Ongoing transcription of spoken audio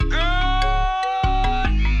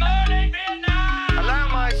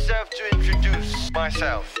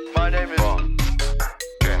myself. My name is Bond.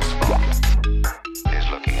 James Bond is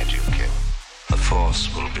looking at you, kid. The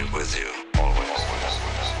Force will be with you, always.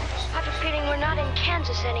 I have a feeling we're not in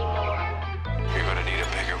Kansas anymore. You're gonna need a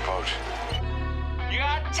bigger boat. You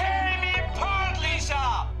are tearing me apart,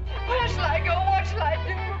 Lisa! Where shall I go? What shall I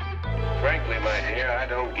do? Frankly, my dear, I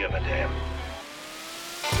don't give a damn.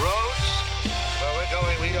 Roads. Where we're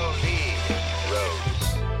going, we don't need roads.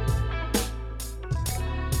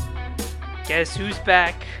 Guess who's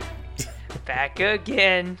back? Back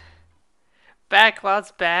again.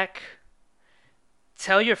 Backlot's back.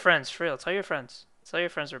 Tell your friends, for real. Tell your friends. Tell your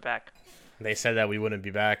friends we're back. They said that we wouldn't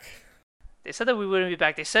be back. They said that we wouldn't be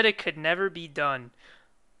back. They said it could never be done.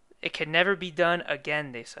 It could never be done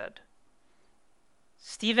again, they said.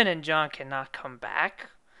 Steven and John cannot come back.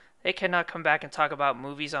 They cannot come back and talk about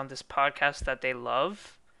movies on this podcast that they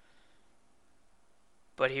love.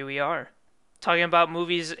 But here we are, talking about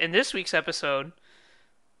movies in this week's episode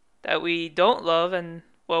that we don't love, and,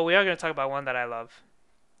 well, we are going to talk about one that I love.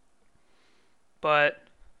 But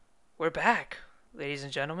we're back, ladies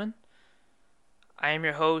and gentlemen. I am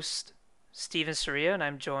your host, Steven Soria, and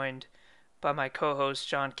I'm joined by my co-host,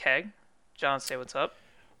 John Keg. John, say what's up.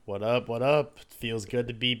 What up? What up? Feels good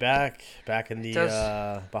to be back. Back in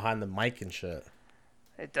the behind the mic and shit.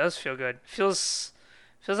 It does feel good. Feels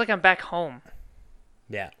like I'm back home.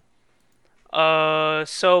 Yeah.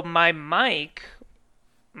 So my mic,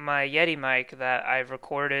 my Yeti mic that I've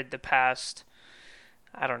recorded the past,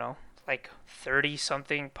 I don't know, like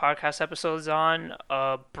 30-something podcast episodes on,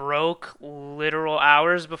 broke literal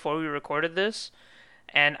hours before we recorded this,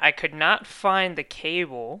 and I could not find the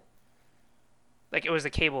cable. Like, it was the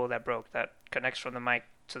cable that broke that connects from the mic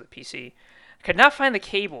to the PC. I could not find the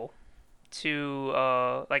cable to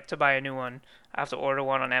buy a new one. I have to order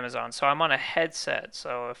one on Amazon. So I'm on a headset.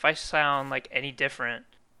 So if I sound like any different,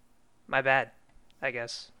 my bad, I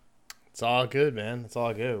guess. It's all good, man. It's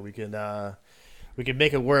all good. We can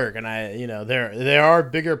make it work. And there are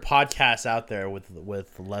bigger podcasts out there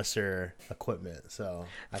with lesser equipment. So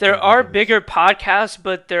there are bigger podcasts,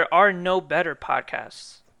 but there are no better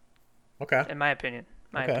podcasts. Okay. In my opinion.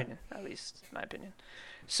 At least my opinion.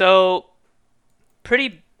 So,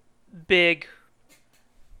 pretty big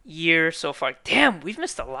year so far. Damn, we've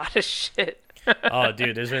missed a lot of shit. Oh,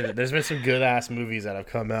 dude, there's been some good ass movies that have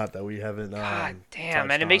come out that we haven't. God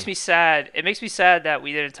damn, and it makes me sad. It makes me sad that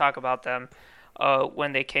we didn't talk about them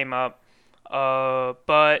when they came up.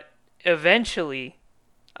 But eventually,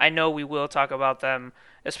 I know we will talk about them,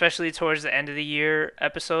 especially towards the end of the year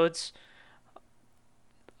episodes.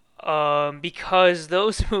 Because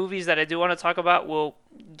those movies that I do want to talk about will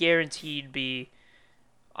guaranteed be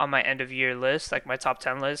on my end of year list, like my top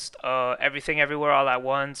 10 list. Everything Everywhere All at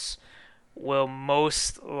Once will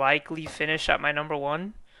most likely finish at my number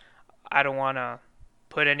one. I don't want to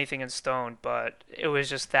put anything in stone, but it was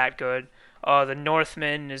just that good. The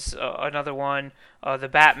Northman is another one. The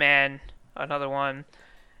Batman, another one.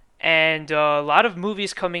 And a lot of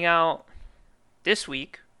movies coming out this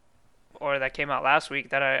week, or that came out last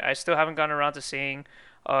week, that I still haven't gotten around to seeing.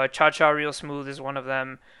 Cha Cha Real Smooth is one of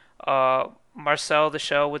them. Marcel the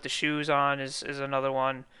Shell with the Shoes On is another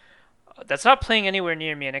one. That's not playing anywhere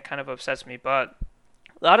near me, and it kind of upsets me. But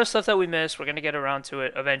a lot of stuff that we missed, we're going to get around to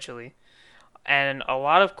it eventually. And a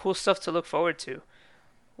lot of cool stuff to look forward to.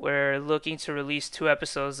 We're looking to release 2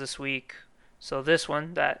 episodes this week. So this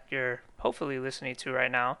one that you're hopefully listening to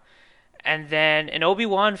right now. And then an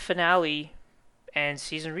Obi-Wan finale and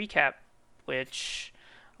season recap, which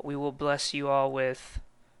we will bless you all with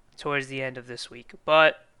towards the end of this week.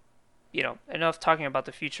 But, enough talking about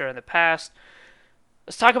the future and the past.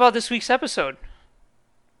 Let's talk about this week's episode.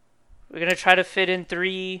 We're going to try to fit in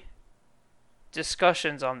 3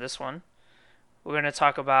 discussions on this one. We're going to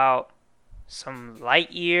talk about some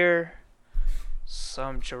Lightyear,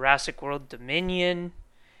 some Jurassic World Dominion,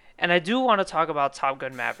 and I do want to talk about Top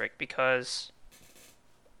Gun Maverick because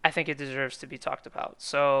I think it deserves to be talked about.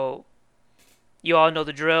 So, you all know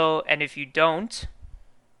the drill, and if you don't,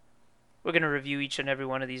 we're going to review each and every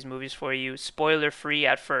one of these movies for you, spoiler-free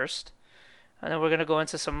at first. And then we're going to go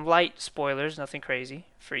into some light spoilers, nothing crazy,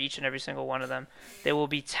 for each and every single one of them. They will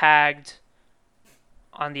be tagged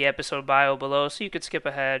on the episode bio below, so you could skip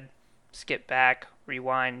ahead, skip back,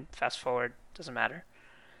 rewind, fast forward, doesn't matter.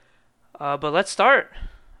 But let's start.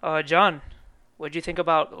 John, what did you think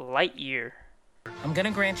about Lightyear? I'm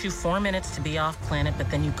gonna grant you 4 minutes to be off planet,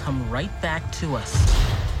 but then you come right back to us.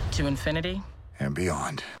 To infinity and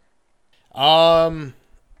beyond.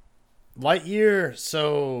 Lightyear,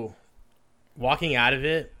 so walking out of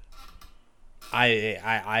it,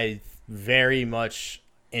 I very much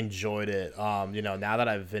enjoyed it. Now that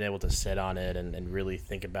I've been able to sit on it and really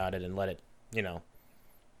think about it and let it,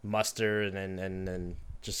 muster and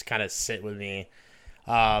just kind of sit with me.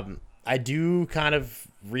 I do kind of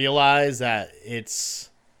realize that it's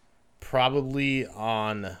probably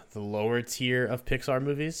on the lower tier of Pixar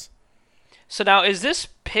movies. So now, is this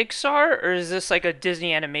Pixar or is this like a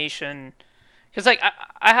Disney animation? Because like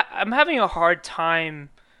I'm having a hard time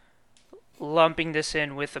lumping this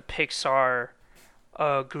in with a Pixar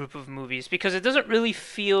group of movies because it doesn't really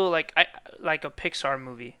feel like a Pixar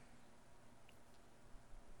movie.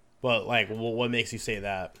 Well, like, what makes you say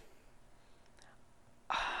that?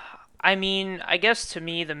 I mean, I guess to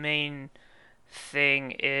me the main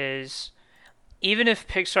thing is even if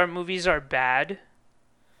Pixar movies are bad,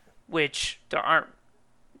 which there aren't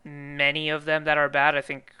many of them that are bad. I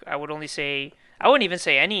think I wouldn't even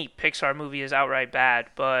say any Pixar movie is outright bad,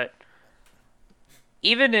 but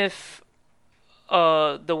even if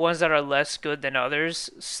the ones that are less good than others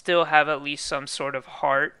still have at least some sort of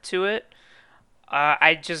heart to it.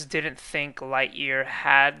 I just didn't think Lightyear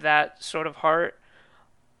had that sort of heart.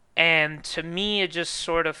 And to me, it just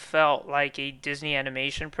sort of felt like a Disney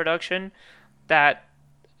animation production that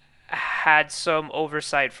had some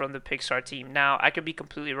oversight from the Pixar team. Now, I could be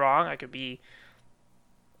completely wrong. I could be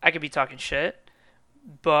talking shit,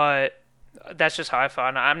 but that's just how I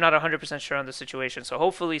felt. I'm not 100% sure on the situation, so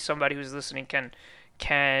hopefully somebody who's listening can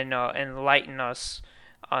enlighten us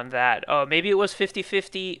on that. Maybe it was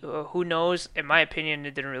 50-50. Who knows? In my opinion,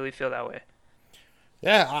 it didn't really feel that way.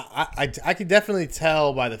 Yeah, I could definitely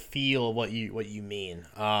tell by the feel of what you mean.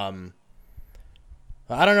 I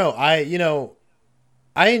don't know.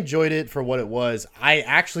 I enjoyed it for what it was. I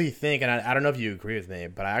actually think, and I don't know if you agree with me,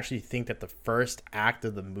 but I actually think that the first act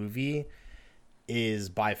of the movie is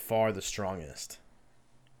by far the strongest.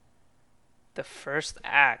 The first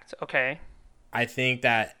act, okay. I think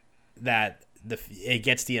that it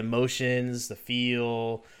gets the emotions, the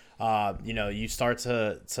feel. You start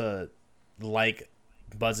to like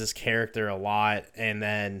Buzz's character a lot, and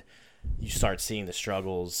then you start seeing the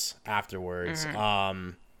struggles afterwards. Mm-hmm.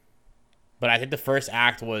 But I think the first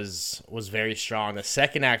act was very strong. The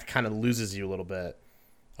second act kind of loses you a little bit.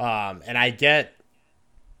 And I get,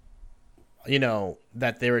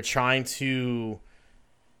 that they were trying to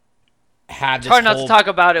have this hard not to talk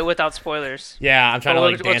about it without spoilers. Yeah, I'm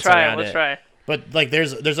trying to dance around it. We'll try. But like,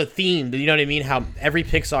 there's a theme. You know what I mean? How every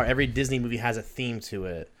Pixar, every Disney movie has a theme to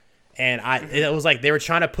it. And it was like they were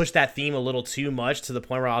trying to push that theme a little too much to the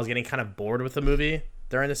point where I was getting kind of bored with the movie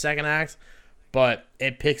during the second act. But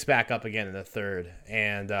it picks back up again in the third,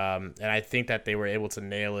 and I think that they were able to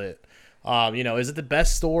nail it. Is it the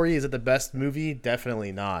best story? Is it the best movie?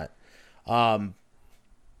 Definitely not. But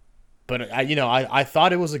I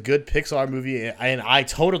thought it was a good Pixar movie, and I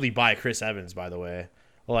totally buy Chris Evans. By the way,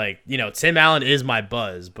 like, Tim Allen is my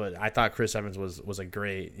Buzz, but I thought Chris Evans was a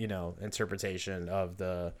great interpretation of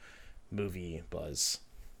the movie Buzz.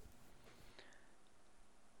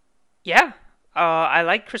 Yeah. I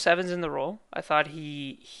like Chris Evans in the role. I thought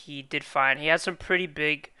he did fine. He had some pretty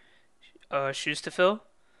big shoes to fill.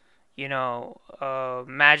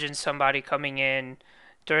 Imagine somebody coming in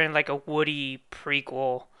during like a Woody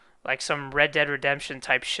prequel, like some Red Dead Redemption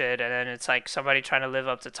type shit, and then it's like somebody trying to live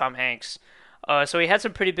up to Tom Hanks. So he had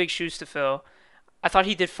some pretty big shoes to fill. I thought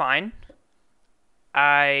he did fine.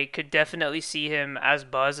 I could definitely see him as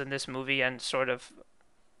Buzz in this movie and sort of,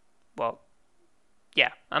 well,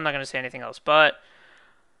 yeah, I'm not going to say anything else. But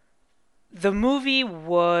the movie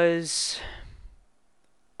was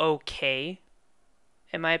okay,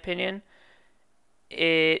 in my opinion.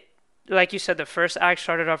 It, like you said, the first act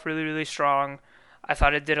started off really, really strong. I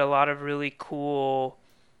thought it did a lot of really cool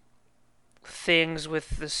things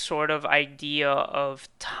with the sort of idea of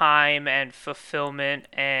time and fulfillment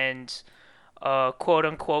and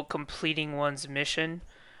quote-unquote completing one's mission.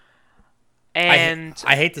 And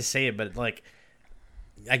I hate to say it, but like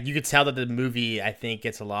you could tell that the movie, I think,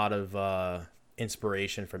 gets a lot of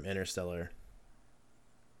inspiration from Interstellar.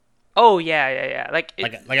 Oh yeah. Like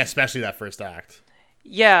especially that first act.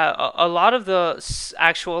 Yeah, a lot of the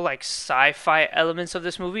actual like sci-fi elements of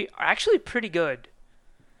this movie are actually pretty good.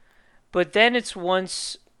 But then it's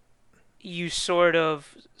once you sort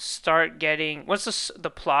of start getting, once the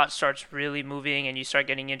plot starts really moving and you start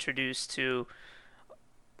getting introduced to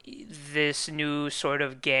this new sort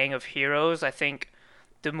of gang of heroes, I think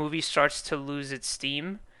the movie starts to lose its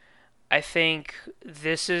steam. I think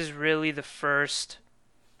this is really the first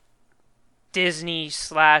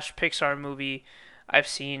Disney/Pixar movie I've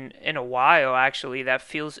seen in a while, actually, that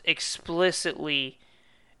feels explicitly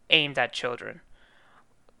aimed at children.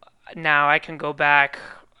 Now, I can go back,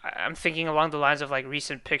 I'm thinking along the lines of like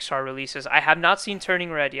recent Pixar releases. I have not seen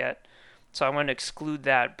Turning Red yet, so I'm going to exclude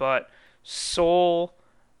that. But Soul,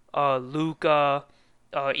 Luca,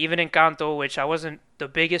 even Encanto, which I wasn't the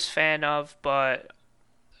biggest fan of, but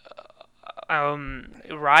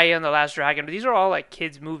Raya and the Last Dragon. These are all like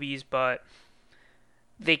kids movies, but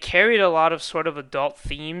they carried a lot of sort of adult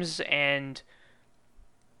themes and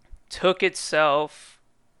took itself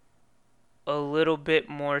a little bit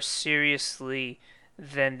more seriously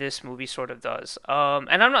than this movie sort of does.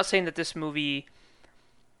 And I'm not saying that this movie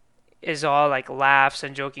is all like laughs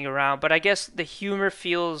and joking around, but I guess the humor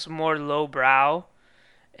feels more lowbrow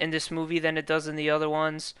in this movie than it does in the other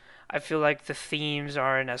ones. I feel like the themes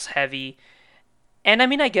aren't as heavy. And I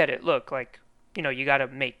mean, I get it. Look, like, you know, you gotta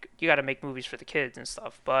make movies for the kids and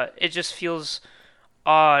stuff, but it just feels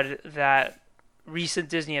odd that recent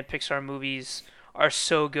Disney and Pixar movies are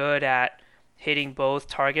so good at hitting both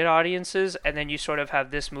target audiences, and then you sort of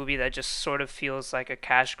have this movie that just sort of feels like a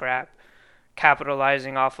cash grab,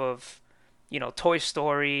 capitalizing off of, you know, Toy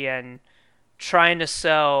Story and trying to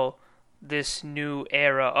sell this new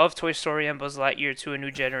era of Toy Story and Buzz Lightyear to a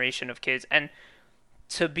new generation of kids. And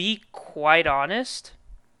to be quite honest,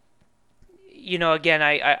 you know, again,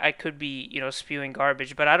 I could be, you know, spewing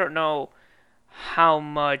garbage, but I don't know how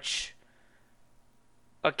much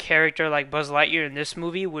a character like Buzz Lightyear in this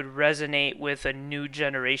movie would resonate with a new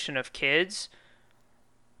generation of kids.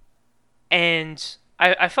 And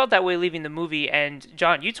I felt that way leaving the movie. And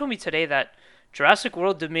John, you told me today that Jurassic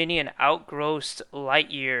World Dominion outgrossed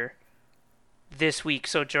Lightyear this week.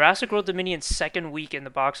 So Jurassic World Dominion's second week in the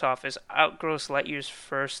box office outgrossed Lightyear's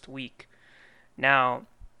first week. Now,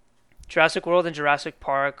 Jurassic World and Jurassic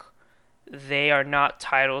Park, they are not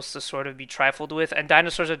titles to sort of be trifled with. And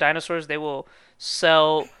dinosaurs are dinosaurs. They will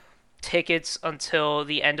sell tickets until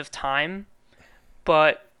the end of time.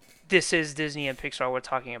 But this is Disney and Pixar we're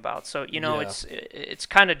talking about. So, you know, it's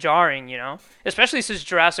kind of jarring, you know, especially since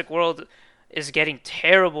Jurassic World is getting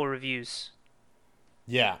terrible reviews.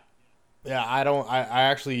 Yeah. Yeah, I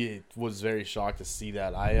actually was very shocked to see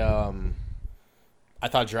that. I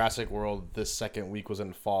thought Jurassic World this second week was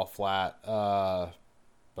going to fall flat.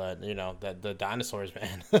 But, you know, the dinosaurs,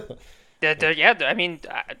 man. Yeah, I mean,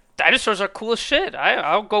 dinosaurs are cool as shit.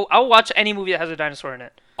 I'll watch any movie that has a dinosaur in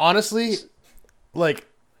it. Honestly, like,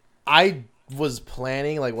 I was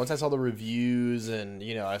planning, like, once I saw the reviews and,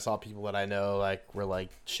 you know, I saw people that I know, like, were, like,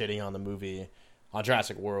 shitting on the movie, on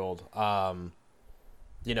Jurassic World,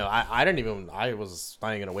 you know, I was not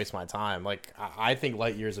even going to waste my time. Like, I think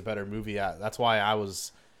Lightyear is a better movie. That's why I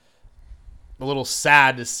was a little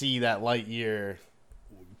sad to see that Lightyear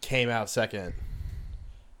came out second.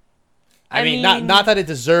 I mean, not that it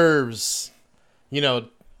deserves, you know,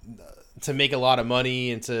 to make a lot of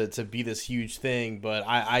money and to be this huge thing, but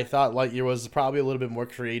I thought Lightyear was probably a little bit more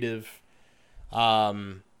creative. If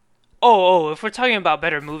we're talking about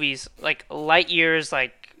better movies, like Lightyear is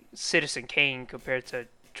like Citizen Kane compared to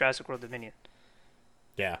Jurassic World Dominion.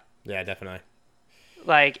 Yeah, definitely.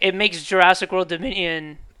 Like, it makes Jurassic World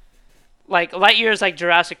Dominion, like, Lightyear is like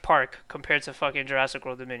Jurassic Park compared to fucking Jurassic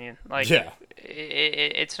World Dominion. Like, yeah.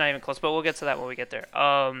 It's not even close, but we'll get to that when we get there.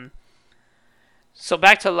 So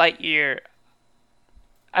back to Lightyear.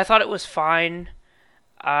 I thought it was fine.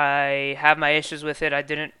 I have my issues with it.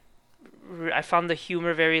 I found the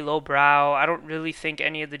humor very lowbrow. I don't really think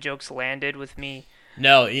any of the jokes landed with me.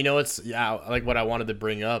 No, you know like what I wanted to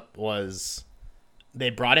bring up was they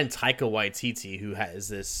brought in Taika Waititi, who has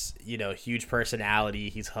this, you know, huge personality.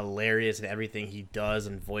 He's hilarious in everything he does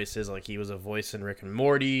and voices. Like, he was a voice in Rick and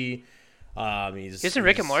Morty. He's in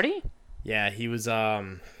Rick and Morty? Yeah, he was. I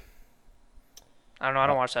don't know. I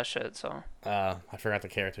don't watch that shit. So. I forgot the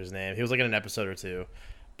character's name. He was like in an episode or two,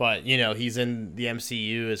 but you know, he's in the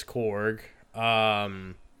MCU as Korg.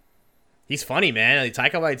 He's funny, man. Like,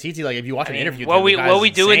 Taika Waititi. Like, if you watch an interview, what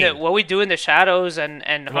we do in the shadows and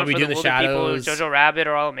Hunt for the Wilder People, Jojo Rabbit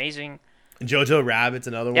are all amazing. Jojo Rabbit's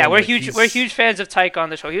another one. Yeah, we're huge fans of Taika on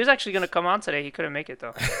the show. He was actually going to come on today. He couldn't make it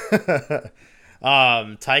though.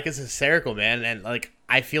 Taika's hysterical, man, and like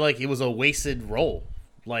I feel like it was a wasted role.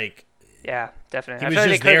 Like, yeah, definitely. I feel like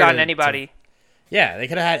they could have gotten anybody. Yeah, they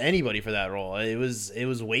could have had anybody for that role. It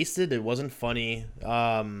was wasted. It wasn't funny.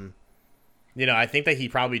 You know, I think that he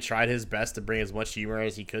probably tried his best to bring as much humor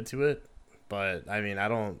as he could to it, but I mean,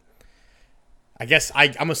 I guess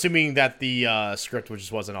I'm assuming that the script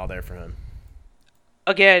just wasn't all there for him.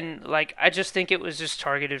 Again, like, I just think it was just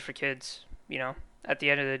targeted for kids, you know? At the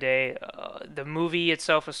end of the day, the movie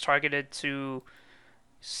itself was targeted to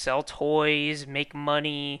sell toys, make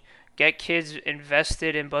money, get kids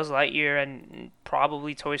invested in Buzz Lightyear and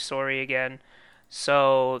probably Toy Story again.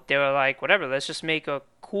 So they were like, whatever, let's just make a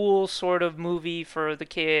cool sort of movie for the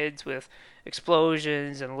kids with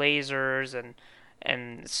explosions and lasers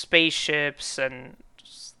and spaceships, and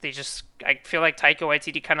I feel like Taika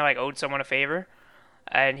Waititi kind of like owed someone a favor.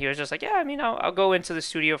 And he was just like, yeah, I mean, I'll go into the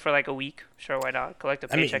studio for like a week. Sure, why not? Collect a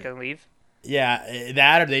paycheck and leave. Yeah,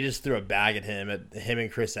 that or they just threw a bag at him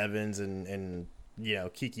and Chris Evans and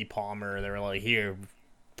Keke Palmer. They were like, here,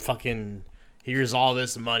 fucking, here's all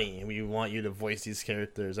this money. We want you to voice these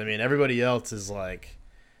characters. I mean, everybody else is like,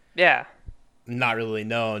 yeah, not really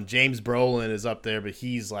known. James Brolin is up there, but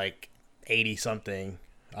he's like 80 something.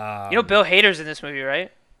 Bill Hader's in this movie,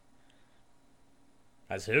 right?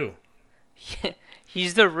 As who?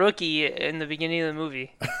 He's the rookie in the beginning of the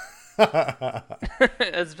movie.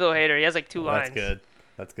 That's Bill Hader. He has like 2 lines.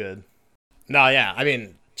 That's good. No, yeah. I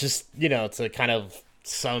mean, just to kind of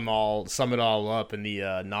sum it all up in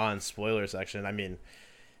the non-spoiler section. I mean,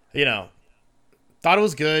 thought it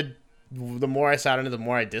was good. The more I sat in it, the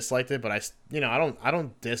more I disliked it. But I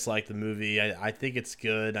don't dislike the movie. I think it's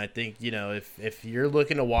good. I think if you're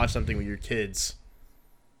looking to watch something with your kids,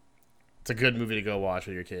 it's a good movie to go watch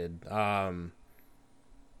with your kid.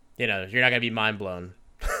 You're not gonna be mind blown.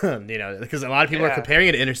 Because a lot of people are comparing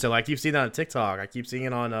it to Interstellar. I keep seeing that on TikTok. I keep seeing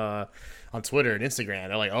it on Twitter and Instagram.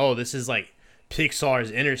 They're like, "Oh, this is like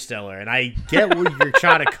Pixar's Interstellar," and I get where you're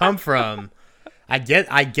trying to come from. I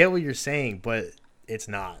get what you're saying, but it's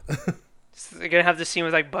not. They're gonna have the scene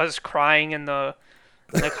with like Buzz crying in the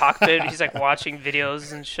cockpit. He's like watching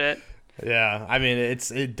videos and shit. Yeah, I mean,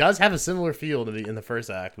 it does have a similar feel to in the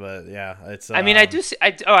first act, but yeah, it's. I mean, I do see.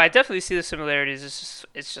 I definitely see the similarities.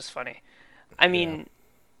 It's just funny. I mean,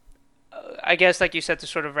 I guess like you said, to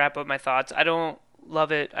sort of wrap up my thoughts, I don't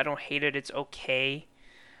love it. I don't hate it. It's okay.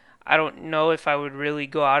 I don't know if I would really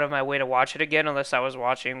go out of my way to watch it again unless I was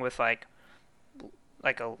watching with like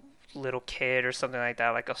a little kid or something like that,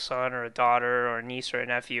 like a son or a daughter or a niece or a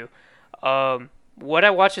nephew. Would I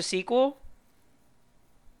watch a sequel?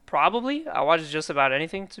 Probably. I watch just about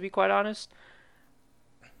anything, to be quite honest.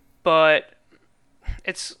 But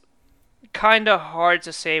it's kind of hard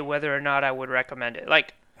to say whether or not I would recommend it.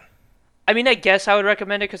 Like, I mean, I guess I would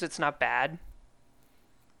recommend it because it's not bad.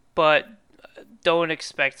 But don't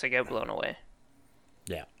expect to get blown away.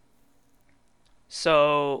 Yeah.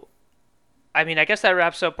 So, I mean, I guess that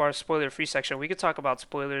wraps up our spoiler-free section. We could talk about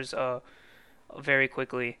spoilers very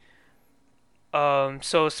quickly.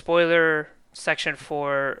 So spoiler section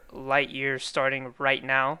for Lightyear starting right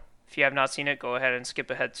now. If you have not seen it, go ahead and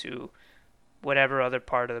skip ahead to whatever other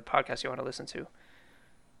part of the podcast you want to listen to.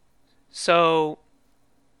 So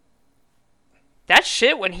that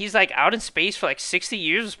shit when he's like out in space for like 60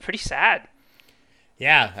 years was pretty sad.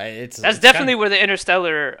 Yeah, that's definitely where the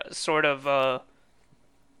Interstellar sort of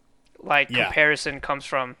comparison comes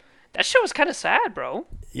from. That shit was kind of sad, bro.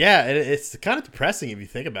 Yeah, it's kind of depressing if you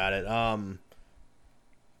think about it.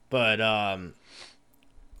 But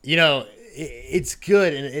it's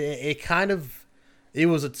good, and it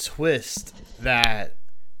was a twist that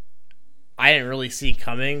I didn't really see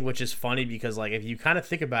coming, which is funny because like if you kind of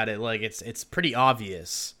think about it, like it's pretty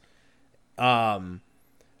obvious.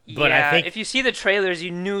 But I think if you see the trailers,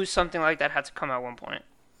 you knew something like that had to come at one point.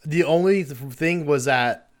 The only thing was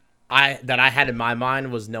that I had in my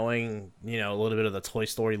mind was knowing, a little bit of the Toy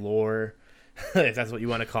Story lore, if that's what you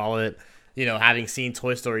want to call it. Having seen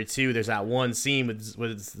Toy Story 2, there's that one scene with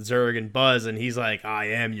Zurg and Buzz, and he's like, "I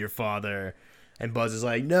am your father," and Buzz is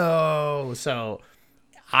like, "No." So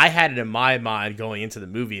I had it in my mind going into the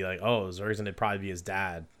movie, like, "Oh, Zurg's gonna probably be his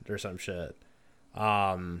dad or some shit."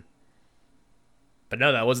 But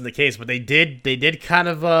no, that wasn't the case. But they did kind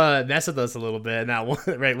of mess with us a little bit. And that one,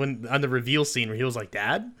 right when on the reveal scene where he was like,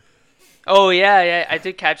 "Dad." Oh yeah, I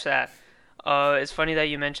did catch that. It's funny that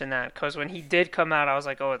you mentioned that because when he did come out, I was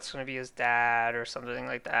like, "Oh, it's gonna be his dad or something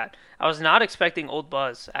like that." I was not expecting old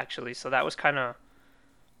Buzz actually, so that was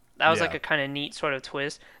like a kind of neat sort of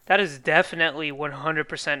twist. That is definitely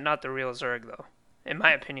 100% not the real Zurg, though, in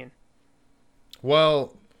my opinion.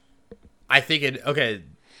 Well, I think it. Okay,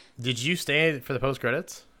 did you stay for the post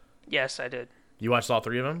credits? Yes, I did. You watched all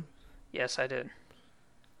 3 of them? Yes, I did.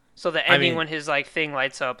 So the ending when his like thing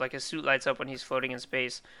lights up, like his suit lights up when he's floating in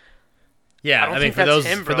space. Yeah, I mean for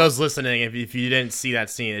those listening, if you didn't see that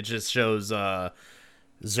scene, it just shows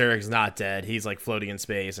Zurg's not dead. He's like floating in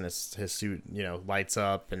space, and his suit lights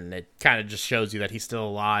up, and it kind of just shows you that he's still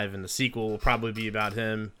alive. And the sequel will probably be about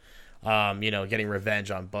him, getting revenge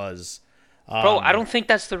on Buzz. Bro, I don't think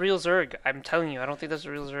that's the real Zurg. I'm telling you, I don't think that's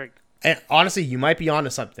the real Zurg. And honestly, you might be onto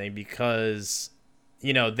something because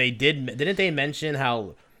didn't they mention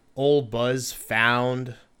how old Buzz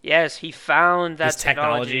found? Yes, he found that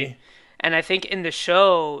technology. And I think in the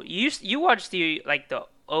show, you watched the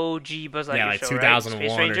OG Buzz Lightyear Yeah, like show, 2001 right?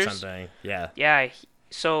 Space or Rangers? something. Yeah. Yeah.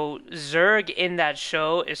 So Zurg in that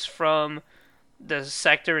show is from the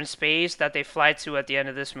sector in space that they fly to at the end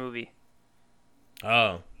of this movie.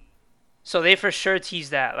 Oh. So they for sure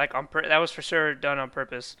teased that. That was for sure done on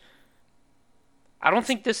purpose. I don't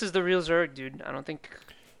think this is the real Zurg, dude. I don't think.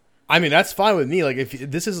 I mean, that's fine with me. Like,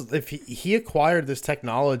 if he acquired this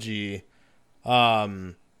technology,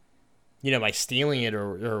 by stealing it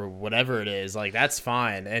or whatever it is, like, that's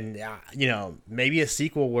fine. And maybe a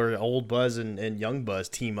sequel where old Buzz and young Buzz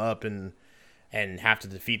team up and have to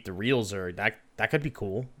defeat the real Zurg. That could be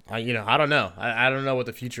cool. I don't know. I don't know what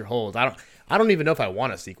the future holds. I don't even know if I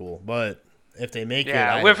want a sequel. But if they make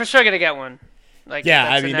it, we're for sure gonna get one. Like, yeah,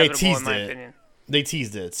 that's I mean, they inevitable in teased my it. opinion. They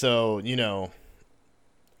teased it, so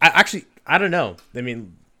I don't know. I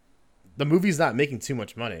mean, the movie's not making too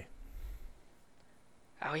much money.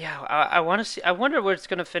 Oh yeah, I want to see. I wonder where it's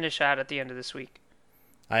gonna finish at the end of this week.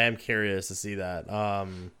 I am curious to see that.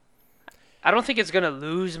 I don't think it's gonna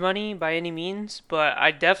lose money by any means, but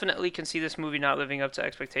I definitely can see this movie not living up to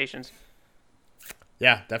expectations.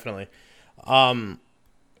 Yeah, definitely. But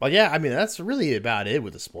yeah, I mean, that's really about it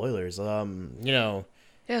with the spoilers. Yeah,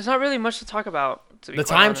 there's not really much to talk about. To be the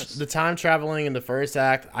quite honest. the time traveling in the first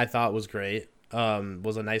act, I thought was great.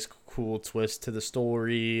 Was a nice, cool twist to the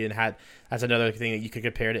story, and that's another thing that you could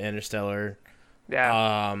compare to Interstellar.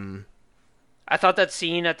 Yeah. I thought that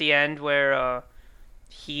scene at the end where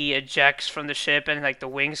he ejects from the ship and like the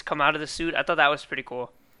wings come out of the suit, I thought that was pretty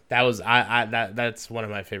cool. That was that's one of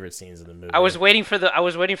my favorite scenes in the movie. I was waiting for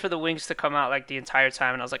the wings to come out like the entire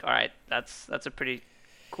time, and I was like, all right, that's a pretty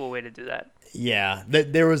cool way to do that. Yeah,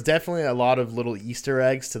 there was definitely a lot of little Easter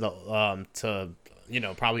eggs to the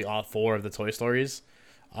probably all four of the Toy Stories.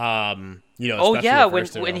 Oh yeah,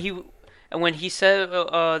 when he said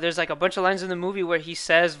there's like a bunch of lines in the movie where he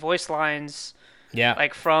says voice lines. Yeah,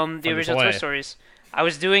 like from the original Toy Stories. I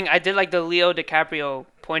did like the Leo DiCaprio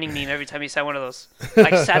pointing meme every time he said one of those.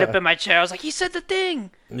 Like sat up in my chair, I was like, he said the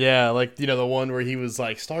thing. Yeah, like the one where he was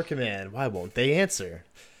like, Star Command, why won't they answer?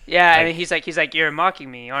 Yeah, and he's like, you're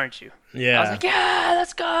mocking me, aren't you? Yeah. I was like, yeah,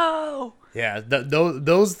 let's go. Yeah,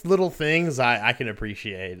 those little things I can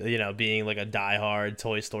appreciate. Being like a diehard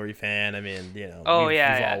Toy Story fan. I mean, we've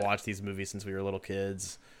all watched these movies since we were little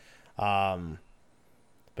kids.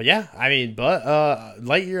 But yeah, I mean,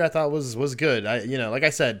 Lightyear I thought was good. Like I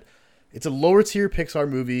said, it's a lower tier Pixar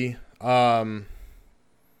movie.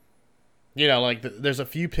 There's a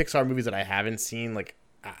few Pixar movies that I haven't seen. Like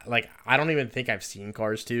I don't even think I've seen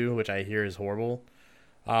Cars 2, which I hear is horrible.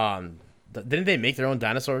 Didn't they make their own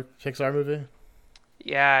dinosaur Pixar movie?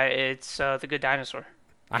 Yeah, it's The Good Dinosaur.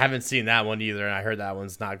 I haven't seen that one either, and I heard that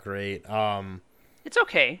one's not great. It's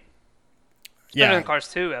okay. Yeah. Better than Cars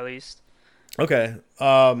 2, at least. Okay.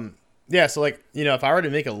 Yeah, so if I were to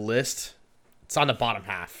make a list, it's on the bottom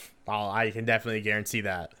half. I can definitely guarantee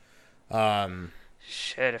that.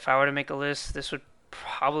 Shit, if I were to make a list, this would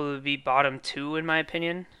probably be bottom 2 in my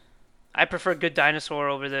opinion. I prefer Good Dinosaur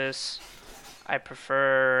over this. You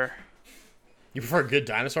prefer Good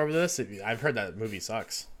Dinosaur over this? I've heard that movie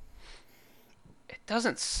sucks. It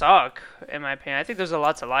doesn't suck, in my opinion. I think there's a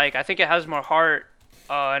lot to like. I think it has more heart,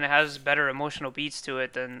 and it has better emotional beats to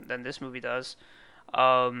it than this movie does.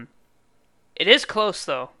 It is close,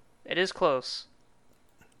 though. It is close.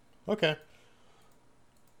 Okay.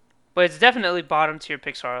 But it's definitely bottom tier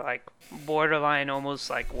Pixar, like borderline almost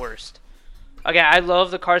like worst. Again, I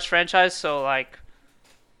love the Cars franchise, so like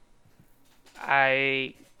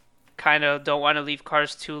I kind of don't want to leave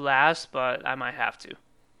Cars 2 last, but I might have to.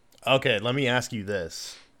 Okay, let me ask you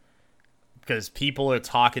this. Because people are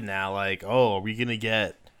talking now like, oh, are we going to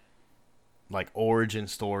get like origin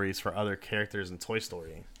stories for other characters in Toy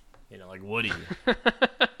Story? Like Woody.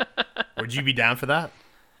 Would you be down for that?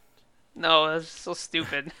 No, that's so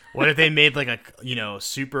stupid. What if they made like a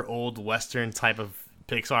super old Western type of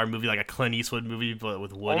Pixar movie, like a Clint Eastwood movie, but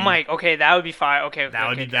with Woody? Oh my, okay, that would be fine. Okay, that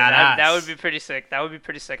would be badass. That would be pretty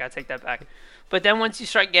sick. I take that back. But then once you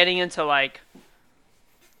start getting into like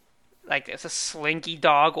it's a Slinky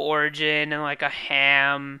Dog origin and like a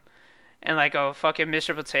Ham and like a fucking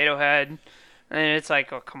Mr. Potato Head, and it's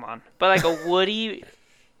like, oh come on. But like a Woody,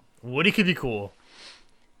 Woody could be cool.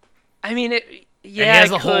 I mean it. Yeah, and he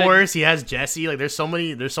has a horse. He has Jesse. Like, there's so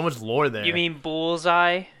much lore there. You mean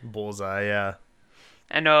Bullseye? Bullseye, yeah.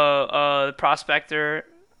 And the Prospector.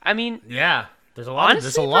 I mean, yeah. There's a lot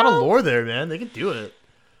of lore there, man. They can do it.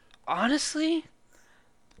 Honestly,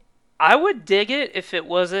 I would dig it if it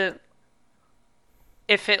wasn't.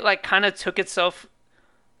 If it like kind of took itself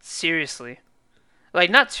seriously. Like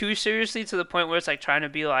not too seriously to the point where it's like trying to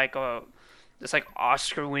be like this like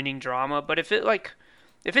Oscar-winning drama. But if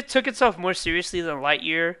it took itself more seriously than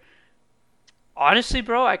Lightyear, honestly,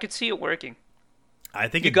 bro, I could see it working. I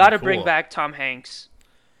think You it'd be got to cool. bring back Tom Hanks.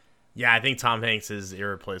 Yeah, I think Tom Hanks is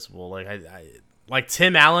irreplaceable. Like like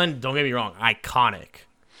Tim Allen. Don't get me wrong, iconic.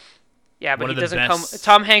 Yeah, but One he of the doesn't come. best-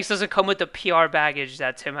 Tom Hanks doesn't come with the PR baggage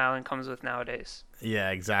that Tim Allen comes with nowadays.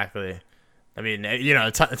 Yeah, exactly. I mean,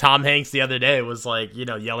 Tom Hanks the other day was like,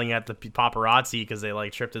 yelling at the paparazzi because they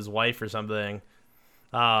like tripped his wife or something.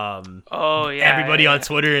 Oh yeah. Everybody yeah. on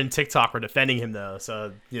Twitter and TikTok were defending him though.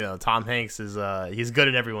 So Tom Hanks is he's good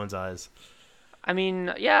in everyone's eyes. I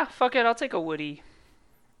mean, yeah, fuck it. I'll take a Woody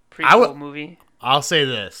I would- prequel movie. I'll say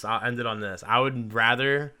this. I'll end it on this. I would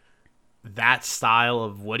rather that style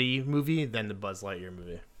of Woody movie than the Buzz Lightyear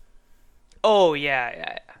movie. Oh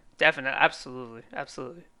yeah, definitely,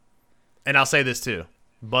 absolutely. And I'll say this too.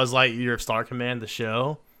 Buzz Lightyear of Star Command, the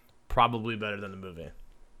show, probably better than the movie.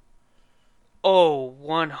 Oh,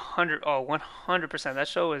 100%. That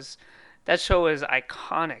show is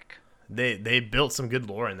iconic. They built some good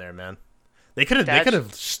lore in there, man. They could That's-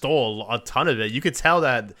 have stole a ton of it. You could tell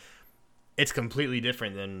that it's completely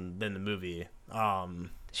different than the movie.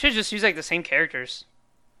 Should just use like the same characters.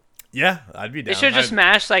 Yeah, I'd be down. They should just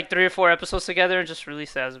mash like 3 or 4 episodes together and just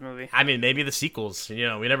release that as a movie. I mean, maybe the sequels. We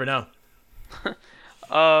never know.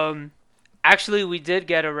 Actually, we did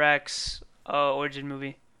get a Rex origin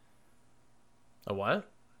movie. A what?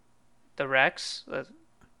 The Rex.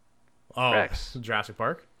 Oh, Rex. Jurassic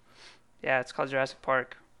Park. Yeah, it's called Jurassic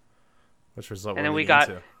Park. Which was what And we're then we leading got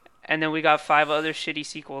into. and then we got 5 other shitty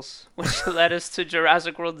sequels, which led us to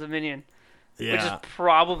Jurassic World Dominion, which is Yeah.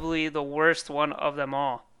 probably the worst one of them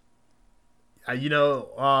all.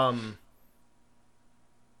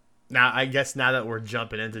 Now I guess now that we're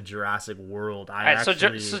jumping into Jurassic World, Alright, so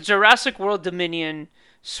Jurassic World Dominion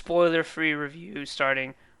spoiler-free review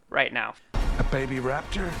starting right now. A baby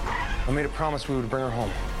raptor? I made a promise we would bring her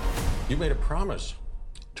home. You made a promise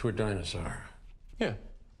to a dinosaur. Yeah.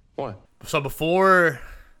 Why? So before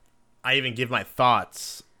I even give my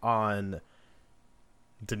thoughts on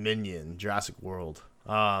Dominion, Jurassic World,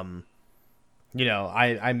 I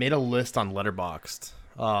made a list on Letterboxd,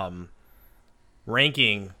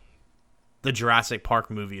 ranking the Jurassic Park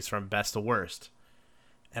movies from best to worst.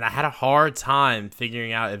 And I had a hard time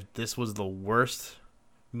figuring out if this was the worst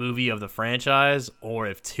movie of the franchise or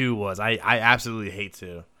if 2 was. I absolutely hate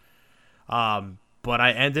 2. But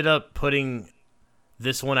I ended up putting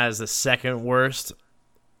this one as the second worst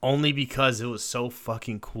only because it was so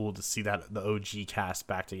fucking cool to see that the OG cast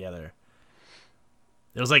back together.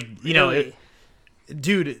 It was like, Really?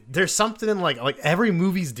 dude, there's something like every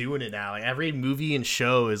movie's doing it now. Like every movie and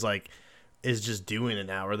show is just doing it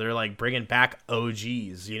now, where they're like bringing back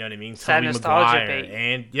OGs. You know what I mean? Sad Tobey nostalgia Maguire, bait.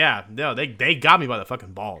 and yeah, no, they got me by the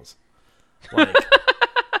fucking balls. Like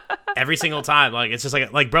every single time, like it's just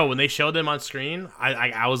like bro, when they showed them on screen,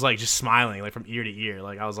 I was like just smiling like from ear to ear.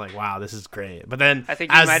 Like I was like, wow, this is great. But then I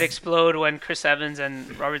think you might explode when Chris Evans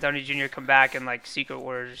and Robert Downey Jr. come back in like Secret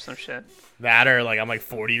Wars or some shit. that, or like I'm like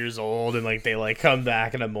 40 years old and like they like come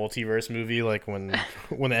back in a multiverse movie, like when the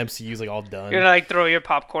MCU's like all done. You're gonna like throw your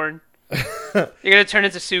popcorn. You're gonna turn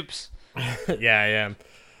into soups. Yeah, I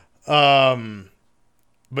am.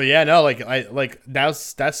 But yeah, no,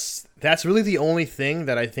 that's really the only thing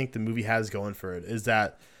that I think the movie has going for it, is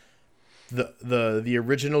that the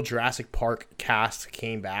original Jurassic Park cast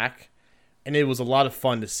came back, and it was a lot of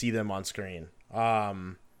fun to see them on screen.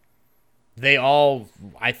 They all,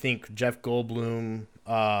 I think, Jeff Goldblum,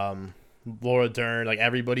 Laura Dern, like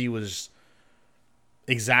everybody was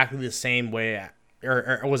exactly the same way,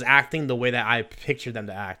 or was acting the way that I pictured them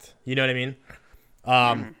to act. You know what I mean?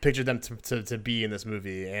 Pictured them to be in this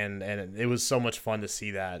movie, and it was so much fun to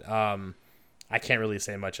see that. I can't really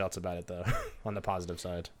say much else about it though, on the positive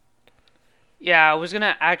side. Yeah, I was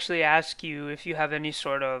gonna actually ask you if you have any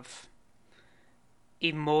sort of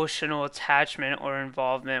emotional attachment or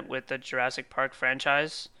involvement with the Jurassic Park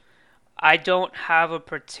franchise. I don't have a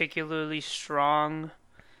particularly strong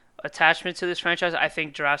attachment to this franchise. I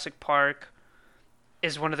think Jurassic Park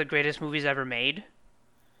is one of the greatest movies ever made.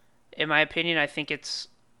 In my opinion, I think it's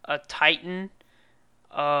a titan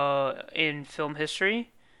in film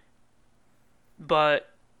history. But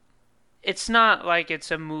it's not like it's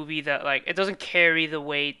a movie that like it doesn't carry the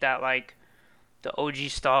weight that like the OG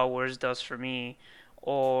Star Wars does for me,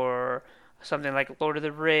 or something like Lord of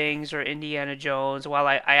the Rings or Indiana Jones. While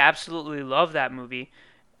I absolutely love that movie,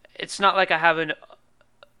 it's not like I have an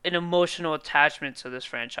emotional attachment to this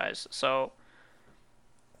franchise. So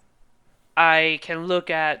I can look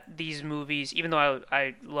at these movies, even though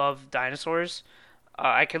I love dinosaurs,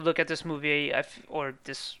 I could look at this movie or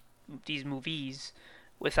these movies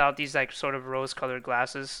without these like sort of rose-colored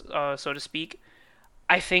glasses, so to speak.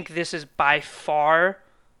 I think this is by far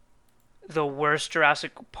the worst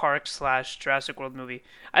Jurassic Park / Jurassic World movie.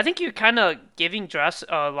 I think you're kind of giving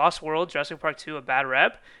Lost World, Jurassic Park 2 a bad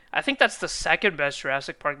rep. I think that's the second best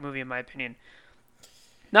Jurassic Park movie in my opinion.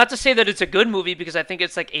 Not to say that it's a good movie because I think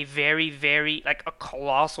it's like a very, very, like a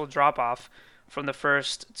colossal drop off from the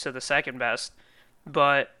first to the second best.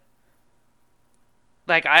 But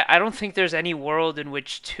like I don't think there's any world in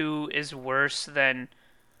which 2 is worse than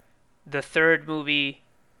the third movie.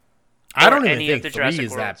 I don't even think 3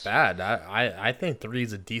 is that bad. I think 3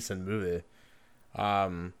 is a decent movie.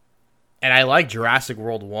 And I like Jurassic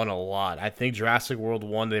World 1 a lot. I think Jurassic World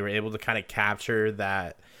 1, they were able to kind of capture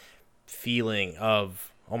that feeling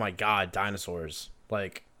of, oh my god, dinosaurs.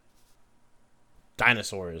 Like,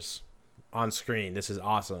 dinosaurs on screen. This is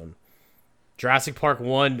awesome. Jurassic Park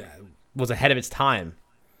 1 was ahead of its time.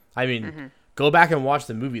 I mean, go back and watch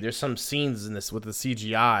the movie. There's some scenes in this with the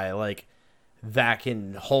CGI, like, that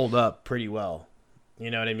can hold up pretty well.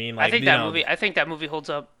 You know what I mean? Like, I think that movie holds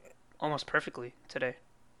up almost perfectly today.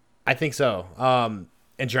 I think so.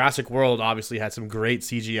 And Jurassic World obviously had some great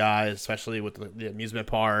CGI, especially with the amusement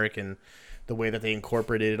park and the way that they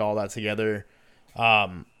incorporated all that together.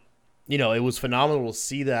 You know, it was phenomenal to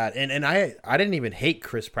see that. And I didn't even hate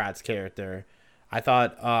Chris Pratt's character. I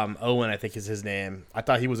thought Owen, I think is his name. I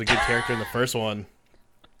thought he was a good character in the first one.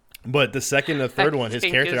 But the second and the third one, his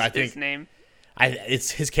character, I think...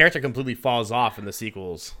 his character completely falls off in the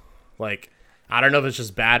sequels. Like, I don't know if it's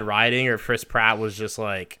just bad writing or if Chris Pratt was just,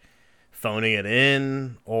 like, phoning it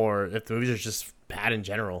in or if the movies are just bad in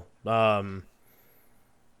general. But,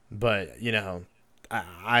 you know,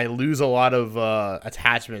 I lose a lot of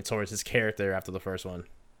attachment towards his character after the first one.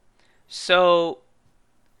 So,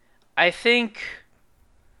 I think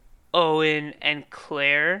Owen and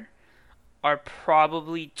Claire are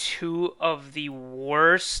probably 2 of the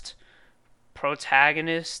worst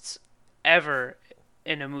protagonists ever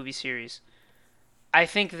in a movie series. I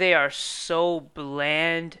think they are so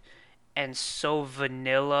bland and so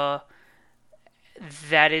vanilla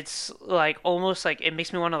that it's like almost like it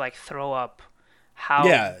makes me want to like throw up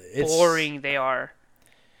how boring they are.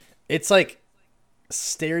 It's like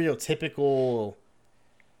stereotypical,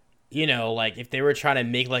 you know, like if they were trying to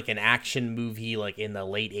make like an action movie like in the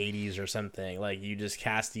late 80s or something, like you just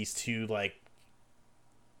cast these 2 like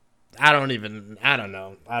I don't even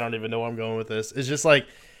know where I'm going with this. It's just like,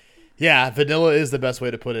 yeah, vanilla is the best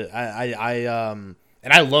way to put it.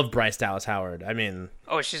 And I love Bryce Dallas Howard. I mean,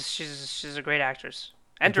 she's a great actress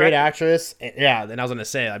and great actress. Yeah, and I was gonna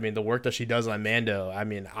say, I mean, the work that she does on Mando. I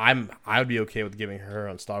mean, I would be okay with giving her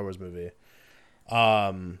on Star Wars movie.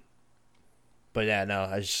 But yeah,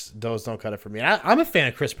 no, those don't cut it for me. I'm a fan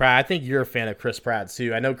of Chris Pratt. I think you're a fan of Chris Pratt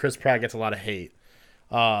too. I know Chris Pratt gets a lot of hate.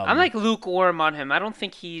 I'm like lukewarm on him. I don't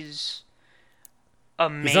think he's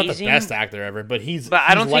amazing. He's not the best actor ever, but he's. But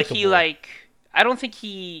I don't think likable. he like. I don't think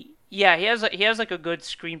he. Yeah, he has like a good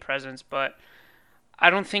screen presence, but I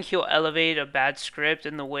don't think he'll elevate a bad script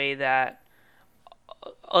in the way that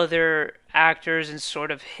other actors in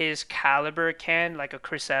sort of his caliber can, like a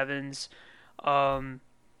Chris Evans.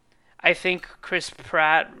 I think Chris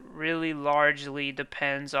Pratt really largely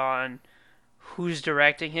depends on who's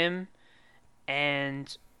directing him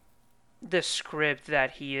and the script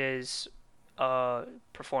that he is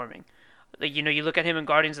performing. Like, you know, you look at him in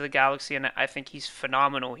Guardians of the Galaxy, and I think he's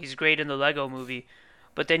phenomenal. He's great in the Lego Movie,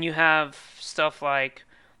 but then you have stuff like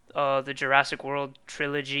the Jurassic World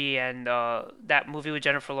trilogy and that movie with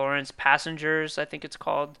Jennifer Lawrence, Passengers, I think it's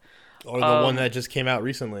called, or the one that just came out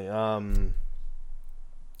recently,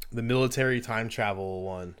 the military time travel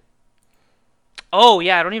one. Oh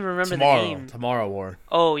yeah, I don't even remember the name. Tomorrow War.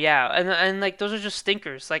 Oh yeah, and like those are just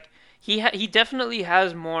stinkers. Like he definitely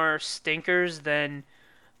has more stinkers than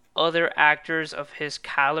other actors of his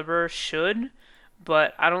caliber should,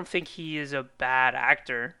 but I don't think he is a bad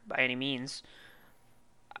actor by any means.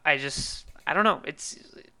 I don't know.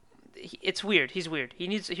 It's weird. He's weird.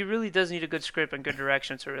 He really does need a good script and good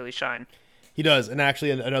direction to really shine. He does, and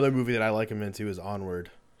actually another movie that I like him into is Onward.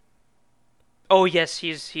 Oh yes,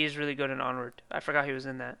 he is really good in Onward. I forgot he was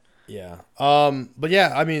in that. Yeah. But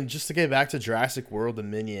yeah, I mean, just to get back to Jurassic World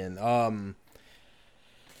Dominion,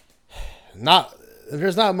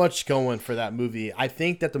 there's not much going for that movie. I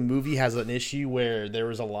think that the movie has an issue where there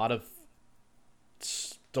was a lot of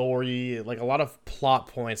story, like a lot of plot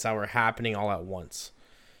points that were happening all at once.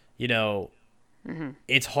 You know,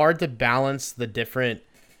 It's hard to balance the different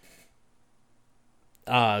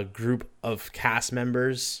group of cast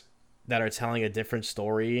members that are telling a different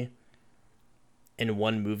story in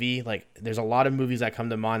one movie. Like, there's a lot of movies that come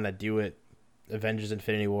to mind that do it. Avengers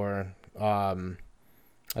Infinity War, Avengers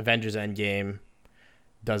Endgame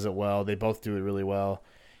does it well. They both do it really well.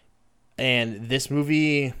 And this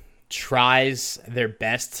movie tries their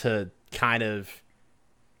best to kind of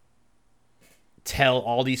tell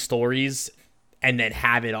all these stories and then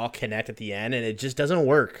have it all connect at the end, and it just doesn't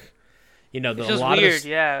work. You know, it feels weird,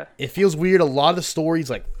 yeah. It feels weird. A lot of the stories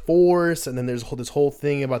like force, and then there's this whole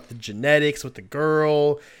thing about the genetics with the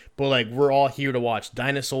girl. But like, we're all here to watch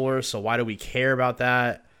dinosaurs, so why do we care about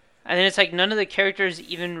that? And then it's like none of the characters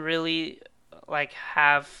even really like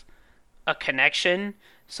have a connection.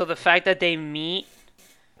 So the fact that they meet,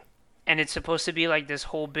 and it's supposed to be like this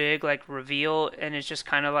whole big like reveal, and it's just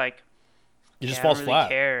kind of like, it just falls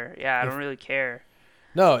flat. I don't really care.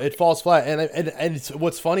 No, it falls flat, and it's,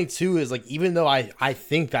 what's funny too is like, even though I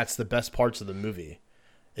think that's the best parts of the movie,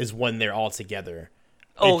 is when they're all together.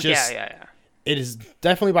 Oh, yeah. It is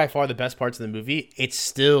definitely by far the best parts of the movie. It's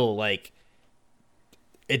still like,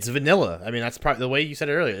 it's vanilla. I mean, that's probably the way you said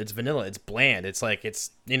it earlier. It's vanilla. It's bland. It's like,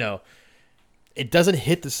 it's, you know, it doesn't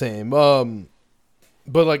hit the same.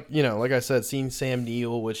 But like, you know, like I said, seeing Sam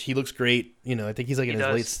Neill, which he looks great. You know, I think he's like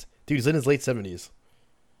he's in his late 70s.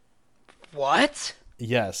 What?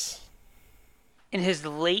 Yes. In his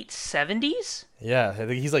late 70s? Yeah, I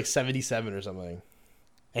think he's like 77 or something.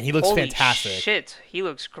 And he looks fantastic. Shit, he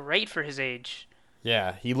looks great for his age.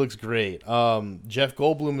 Yeah, he looks great. Jeff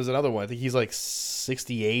Goldblum is another one. I think he's like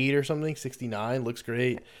 68 or something, 69. Looks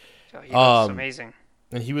great. Oh, he looks amazing.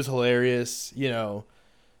 And he was hilarious. You know,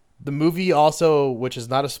 the movie also, which is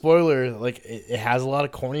not a spoiler, like it has a lot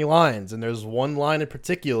of corny lines. And there's one line in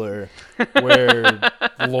particular where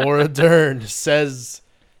Laura Dern says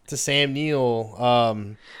to Sam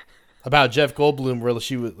Neill, about Jeff Goldblum,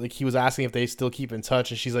 where he was asking if they still keep in touch,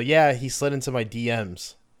 and she's like, "Yeah, he slid into my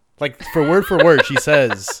DMs." Like, for word, she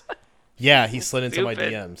says, "Yeah, he slid into my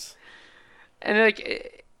DMs." And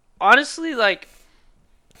like, honestly, like,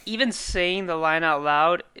 even saying the line out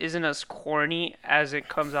loud isn't as corny as it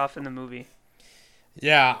comes off in the movie.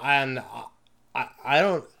 Yeah, and I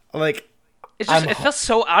don't like. It felt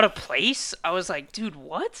so out of place. I was like, dude,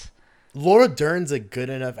 what? Laura Dern's a good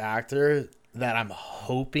enough actor that I'm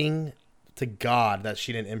hoping to God that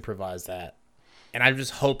she didn't improvise that. And I'm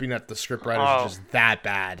just hoping that the scriptwriters are just that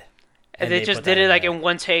bad. And they just did it like in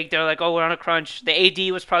one take. They're like, oh, we're on a crunch. The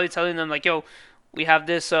AD was probably telling them like, yo, we have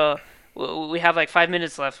this, we have like 5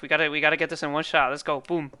 minutes left. We gotta get this in one shot. Let's go.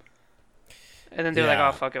 Boom. And then they're like,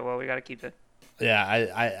 oh, fuck it. Well, we gotta keep it.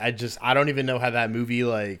 Yeah, I don't even know how that movie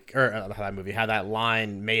how that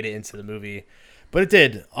line made it into the movie. But it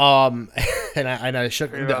did. And I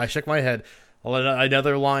shook my head.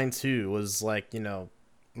 Another line too was like, you know,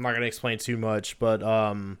 I'm not gonna explain too much, but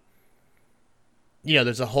you know,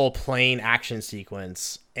 there's a whole plane action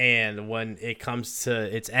sequence, and when it comes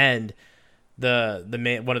to its end, the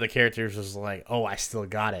man, one of the characters was like, "Oh, I still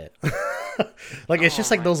got it." Like, it's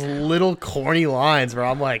just like those little corny lines where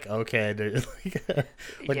I'm like, okay, dude.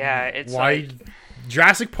 Like, yeah, it's why like...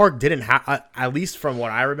 Jurassic Park didn't have, at least from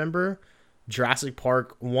what I remember, Jurassic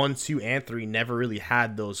Park 1, 2, and 3 never really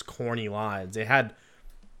had those corny lines. They had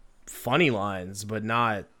funny lines, but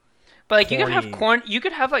not. But like, you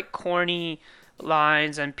could have like corny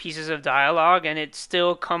lines and pieces of dialogue, and it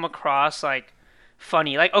still come across like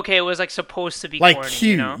funny. Like, okay, it was like supposed to be like corny,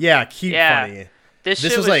 cute, you know? yeah, cute, yeah. funny. This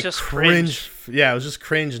shit was like just cringe. Yeah, it was just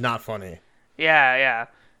cringe, not funny. Yeah.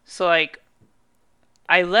 So like,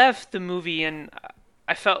 I left the movie and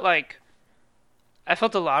I felt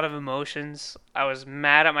a lot of emotions. I was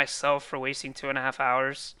mad at myself for wasting 2.5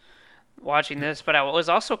 hours watching this, but I was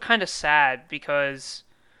also kind of sad because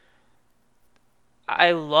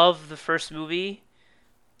I love the first movie.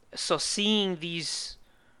 So seeing these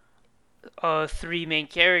three main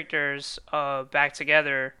characters back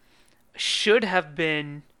together should have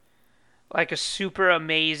been like a super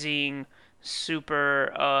amazing,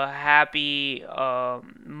 super happy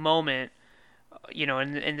moment, you know,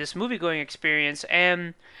 in this movie going experience.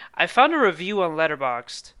 And I found a review on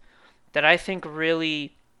Letterboxd that I think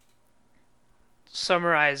really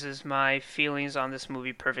summarizes my feelings on this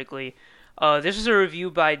movie perfectly. This is a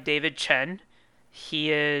review by David Chen.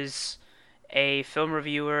 He is a film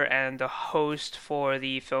reviewer and the host for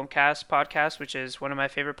the Filmcast podcast, which is one of my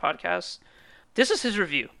favorite podcasts. This is his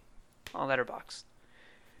review on Letterboxd.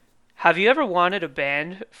 Have you ever wanted a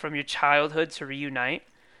band from your childhood to reunite?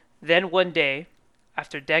 Then one day,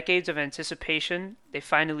 after decades of anticipation, they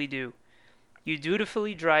finally do. You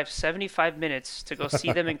dutifully drive 75 minutes to go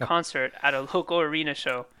see them in concert at a local arena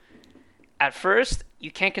show. At first,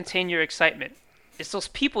 you can't contain your excitement. It's those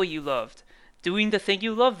people you loved, doing the thing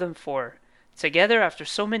you loved them for. together after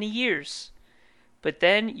so many years. But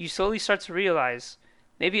then you slowly start to realize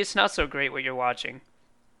maybe it's not so great what you're watching.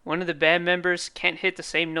 One of the band members can't hit the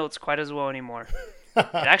same notes quite as well anymore. It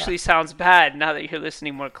actually sounds bad now that you're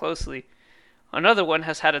listening more closely. Another one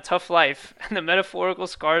has had a tough life and the metaphorical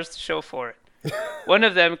scars to show for it. One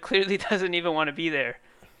of them clearly doesn't even want to be there.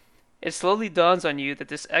 It slowly dawns on you that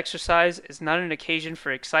this exercise is not an occasion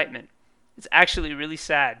for excitement. It's actually really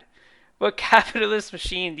sad. What capitalist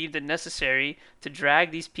machine deemed it necessary to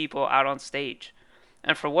drag these people out on stage?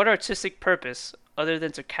 And for what artistic purpose, other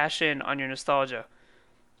than to cash in on your nostalgia?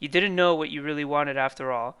 You didn't know what you really wanted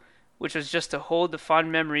after all, which was just to hold the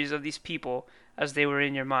fond memories of these people as they were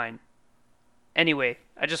in your mind. Anyway,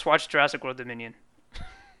 I just watched Jurassic World Dominion.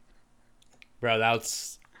 Bro,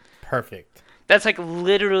 that's perfect. That's like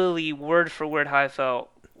literally word for word how I felt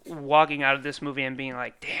walking out of this movie and being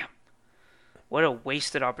like, damn, what a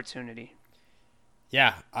wasted opportunity.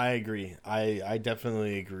 Yeah, I agree. I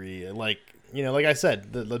definitely agree. Like, you know, like I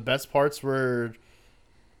said, the best parts were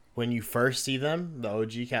when you first see them, the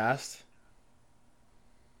OG cast.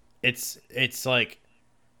 It's like,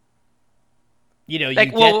 you know,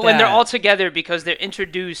 like, you well, get when they're that- all together because they're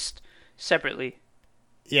introduced separately.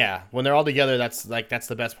 Yeah, when they're all together, that's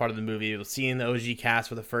the best part of the movie. Seeing the OG cast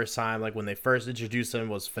for the first time, like when they first introduced them,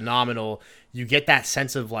 was phenomenal. You get that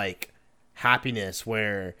sense of like happiness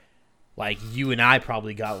where, like, you and I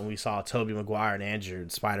probably got when we saw Tobey Maguire and Andrew in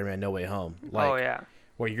Spider-Man: No Way Home. Like, Oh yeah.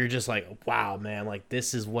 where you're just like, wow, man, like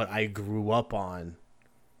this is what I grew up on.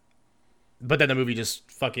 But then the movie just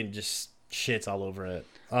fucking just shits all over it.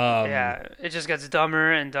 Yeah, it just gets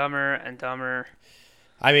dumber and dumber and dumber.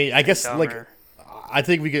 I mean, I guess dumber. like. I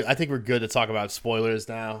think we're good to talk about spoilers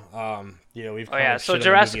now. You know, we've Oh yeah, of so shit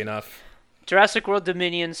on the movie enough. Jurassic World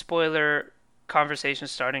Dominion spoiler conversation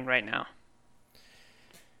starting right now.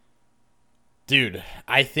 Dude,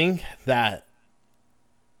 I think that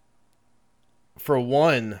for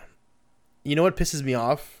one, you know what pisses me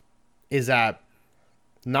off is that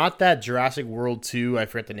not that Jurassic World 2, I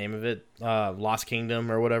forget the name of it, Lost Kingdom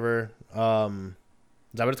or whatever. Is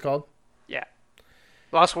that what it's called? Yeah.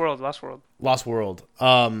 Lost World. Lost World.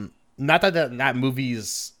 Not that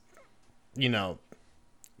movie's, you know,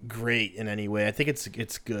 great in any way. I think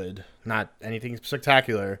it's good. Not anything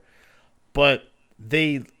spectacular. But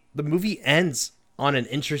the movie ends on an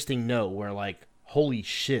interesting note where, like, holy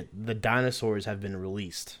shit, the dinosaurs have been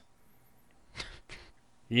released.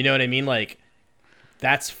 You know what I mean? Like,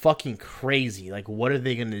 that's fucking crazy. Like, what are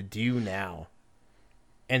they gonna do now?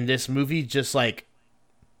 And this movie just like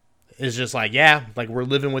is just like, yeah, like we're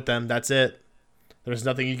living with them. That's it. There's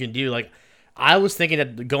nothing you can do. Like, I was thinking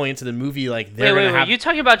that going into the movie, like they're gonna have You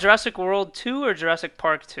talking about Jurassic World 2 or Jurassic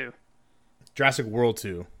Park 2? Jurassic World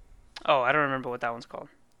 2. Oh, I don't remember what that one's called.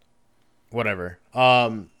 Whatever.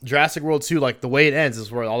 Jurassic World 2, like the way it ends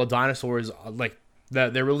is where all the dinosaurs, like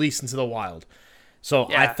they're released into the wild. So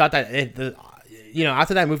Yeah. I thought that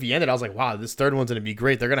after that movie ended, I was like, wow, this third one's gonna be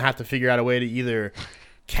great. They're gonna have to figure out a way to either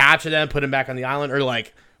capture them, put them back on the island, or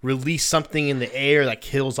like release something in the air that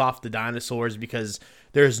kills off the dinosaurs, because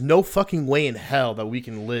there's no fucking way in hell that we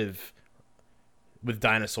can live with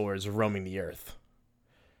dinosaurs roaming the earth.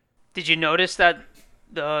 Did you notice that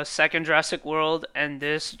the second Jurassic World and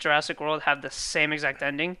this Jurassic World have the same exact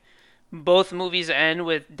ending? Both movies end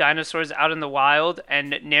with dinosaurs out in the wild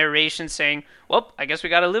and narration saying, well, I guess we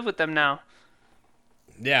gotta live with them now.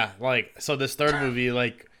 Yeah, like, so this third movie,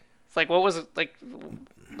 like... It's like, what was it? Like,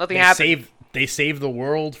 nothing happened. They saved the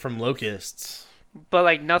world from locusts. But,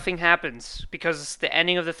 like, nothing happens because the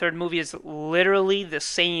ending of the third movie is literally the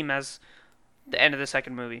same as the end of the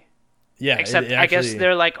second movie. Yeah, Except, it I guess actually-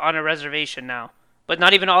 they're, like, on a reservation now. But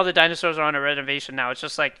not even all the dinosaurs are on a reservation now. It's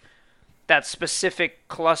just, like, that specific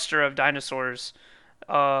cluster of dinosaurs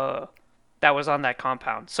that was on that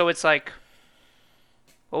compound. So it's like,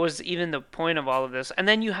 what was even the point of all of this? And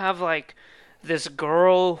then you have, like, this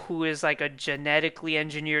girl who is, like, a genetically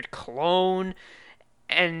engineered clone,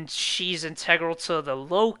 and she's integral to the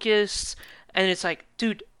locusts. And it's like,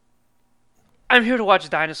 dude, I'm here to watch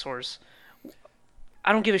dinosaurs.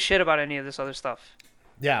 I don't give a shit about any of this other stuff.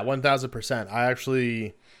 Yeah, 1000%.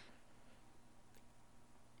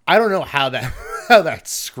 I don't know how that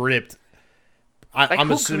script. Like,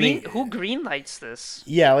 I'm assuming who greenlights this?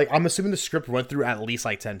 Yeah, like I'm assuming the script went through at least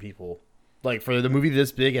like 10 people. Like for the movie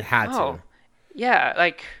this big, it had to. Yeah,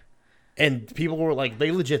 like. And people were like,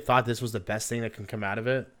 they legit thought this was the best thing that can come out of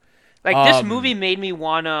it. Like, this movie made me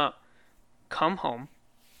wanna come home,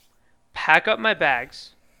 pack up my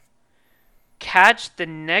bags, catch the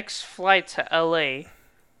next flight to LA,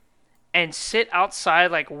 and sit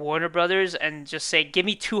outside like Warner Brothers and just say, give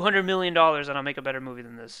me $200 million and I'll make a better movie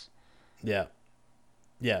than this. Yeah.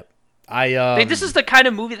 Yeah. I Like, this is the kind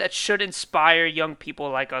of movie that should inspire young people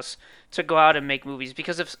like us to go out and make movies.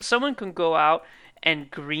 Because if someone can go out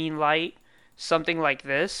and greenlight something like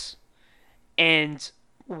this and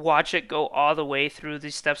watch it go all the way through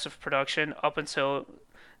the steps of production up until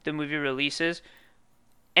the movie releases,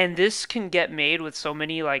 and this can get made with so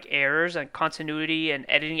many like errors and continuity and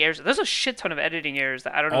editing errors. There's a shit ton of editing errors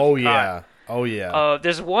that I don't know. Oh if you yeah. caught. Oh yeah.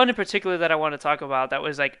 There's one in particular that I want to talk about that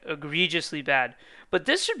was like egregiously bad. But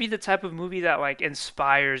this should be the type of movie that like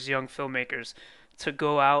inspires young filmmakers to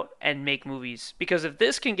go out and make movies. Because if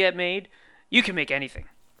this can get made, you can make anything.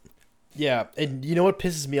 Yeah, and you know what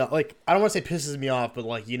pisses me off? Like, I don't want to say pisses me off, but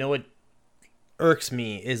like, you know what irks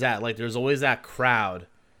me is that like there's always that crowd.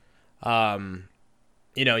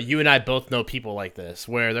 You know, you and I both know people like this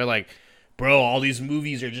where they're like, bro, all these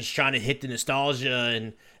movies are just trying to hit the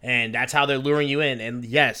nostalgia and that's how they're luring you in. And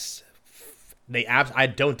yes, I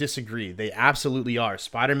don't disagree. They absolutely are.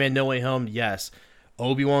 Spider-Man No Way Home, yes.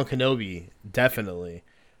 Obi-Wan Kenobi, definitely.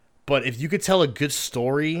 But if you could tell a good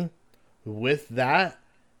story with that,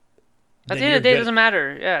 at the end of the day, it doesn't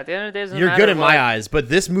matter. Yeah, at the end of the day, it doesn't matter. You're good in my eyes, but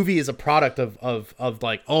this movie is a product of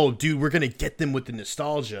like, oh, dude, we're going to get them with the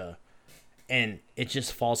nostalgia. And it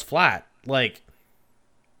just falls flat. Like,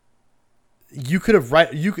 you could have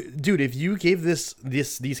dude, if you gave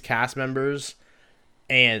these cast members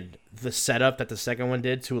and the setup that the second one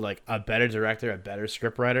did to like a better director, a better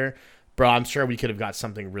scriptwriter, bro, I'm sure we could have got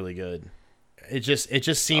something really good. It just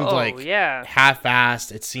seemed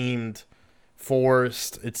half-assed. It seemed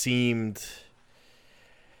forced. It seemed,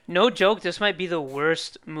 no joke, this might be the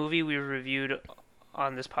worst movie we reviewed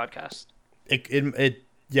on this podcast.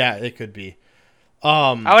 Yeah, it could be.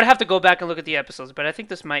 I would have to go back and look at the episodes, but I think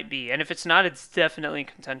this might be. And if it's not, it's definitely in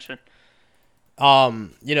contention.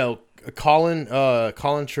 You know, Colin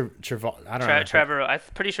Trevorrow. I don't know. Trevorrow. I'm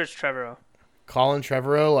pretty sure it's Trevorrow. Colin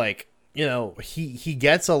Trevorrow, like, you know, he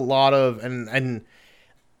gets a lot of, and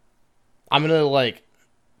I'm gonna like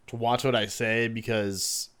watch what I say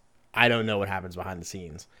because I don't know what happens behind the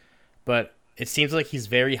scenes, but it seems like he's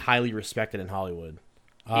very highly respected in Hollywood.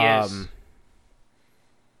 He is.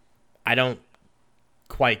 I don't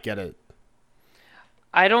quite get it.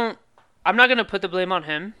 I'm not going to put the blame on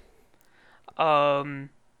him.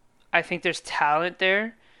 I think there's talent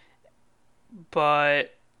there,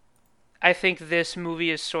 but I think this movie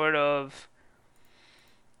is sort of,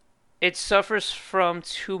 it suffers from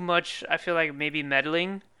too much, I feel like maybe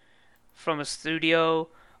meddling from a studio.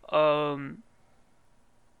 I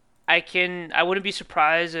wouldn't be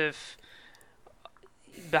surprised if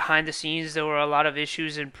behind the scenes there were a lot of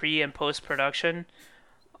issues in pre and post production.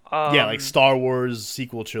 Yeah, like Star Wars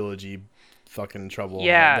sequel trilogy, fucking trouble.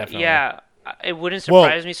 Yeah. It wouldn't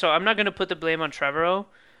surprise me. So I'm not gonna put the blame on Trevorrow.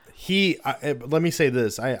 Let me say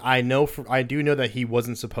this. I do know that he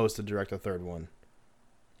wasn't supposed to direct a third one.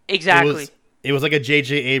 Exactly. It was like a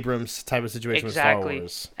J.J. Abrams type of situation with Star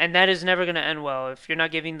Wars. And that is never gonna end well if you're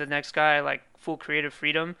not giving the next guy like full creative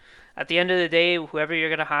freedom. At the end of the day, whoever you're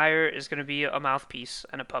going to hire is going to be a mouthpiece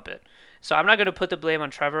and a puppet. So I'm not going to put the blame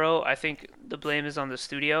on Trevorrow. I think the blame is on the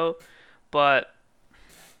studio. But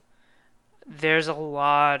there's a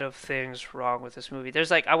lot of things wrong with this movie. There's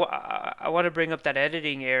like, I want to bring up that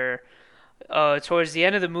editing error. Towards the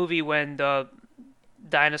end of the movie when the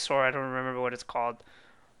dinosaur, I don't remember what it's called,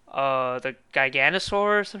 the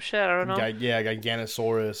Giganosaur or some shit, I don't know.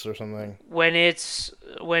 Giganosaurus or something. When it's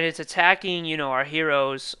attacking, you know, our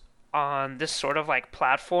heroes on this sort of like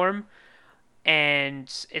platform, and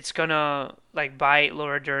it's gonna like bite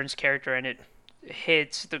Laura Dern's character, and it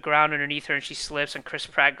hits the ground underneath her, and she slips, and Chris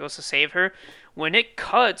Pratt goes to save her. When it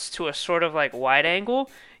cuts to a sort of like wide angle,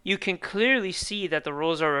 you can clearly see that the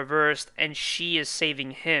roles are reversed, and she is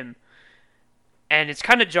saving him, and it's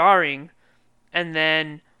kind of jarring. And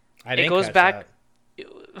then it goes back. That.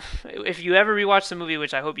 If you ever rewatch the movie,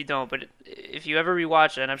 which I hope you don't, but if you ever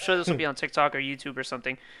rewatch it, and I'm sure this will be on TikTok or YouTube or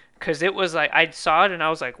something, because it was like, I saw it and I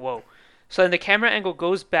was like, whoa. So then the camera angle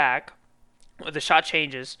goes back, the shot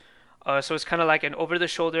changes, so it's kind of like an over the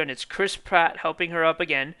shoulder, and it's Chris Pratt helping her up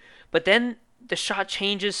again, but then the shot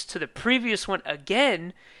changes to the previous one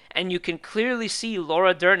again, and you can clearly see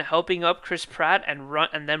Laura Dern helping up Chris Pratt and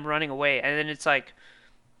them running away, and then it's like,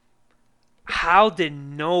 how did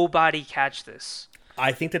nobody catch this?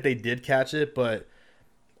 I think that they did catch it, but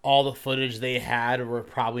all the footage they had were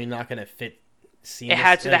probably not going to fit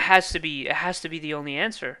seamlessly. That has to be the only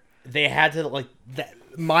answer. They had to like that.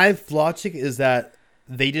 My logic is that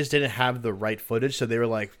they just didn't have the right footage, so they were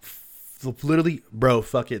like, literally, bro,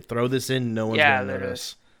 fuck it, throw this in. No one's gonna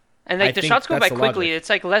notice. And like the shots go by quickly. It's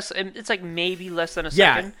like maybe less than a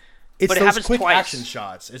second. It's but it those happens quick twice. action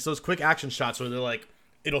shots. It's those quick action shots where they're like,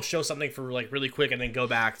 it'll show something for like really quick and then go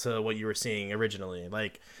back to what you were seeing originally.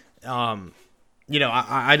 Like, you know,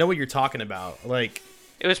 I know what you're talking about. Like,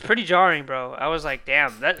 It was pretty jarring, bro. I was like,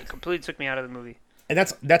 damn, that completely took me out of the movie.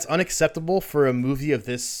 and that's unacceptable for a movie of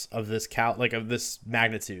this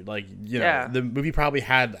magnitude. Like, you know, Yeah. the movie probably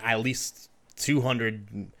had at least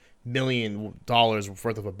 $200 million worth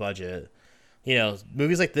of a budget. You know,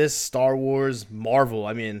 movies like this, Star Wars, Marvel.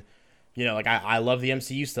 I mean, you know, like I love the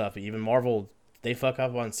MCU stuff. Even Marvel, they fuck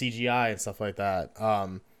up on CGI and stuff like that.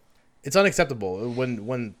 It's unacceptable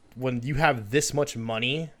when you have this much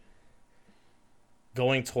money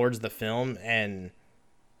going towards the film, and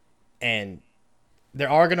there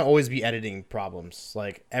are going to always be editing problems.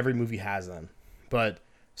 Like, every movie has them, but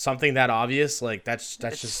something that obvious, like that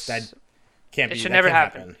can't be. It should that never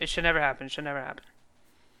can't happen. It should never happen. It should never happen.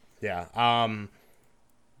 Yeah.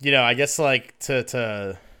 You know, I guess like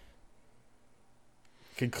to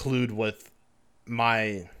conclude with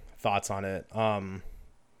my thoughts on it.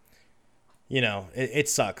 You know, it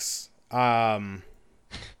sucks. It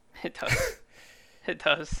does. It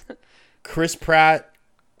does. Chris Pratt,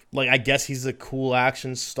 like, I guess he's a cool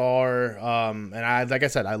action star. And like I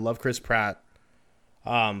said, I love Chris Pratt.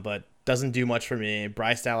 But doesn't do much for me.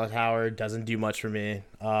 Bryce Dallas Howard doesn't do much for me.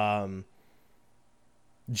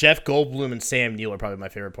 Jeff Goldblum and Sam Neill are probably my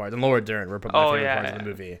favorite parts. And Laura Dern were my favorite parts of the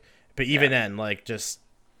movie. But even then, like, just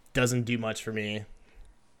doesn't do much for me.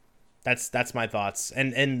 That's my thoughts.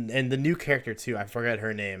 And the new character too. I forget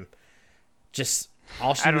her name. Just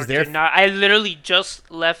all she was there. I literally just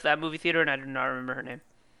left that movie theater and I do not remember her name.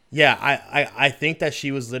 Yeah, I think that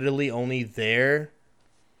she was literally only there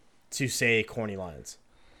to say corny lines.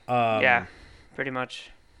 Yeah, pretty much.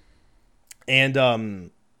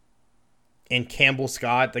 And Campbell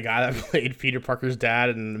Scott, the guy that played Peter Parker's dad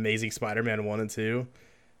in Amazing Spider-Man 1 and 2,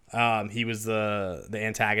 he was the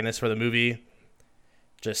antagonist for the movie.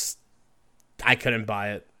 Just, I couldn't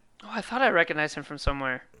buy it. Oh, I thought I recognized him from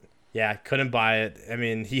somewhere. Yeah, couldn't buy it. I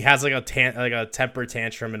mean, he has like a temper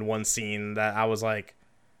tantrum in one scene that I was like,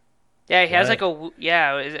 yeah, he has like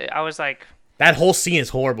I was like, that whole scene is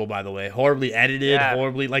horrible, by the way. Horribly edited,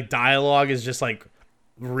 horribly, like, dialogue is just like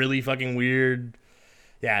really fucking weird.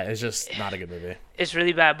 Yeah, it's just not a good movie. It's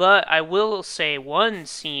really bad, but I will say one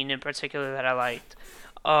scene in particular that I liked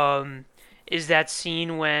is that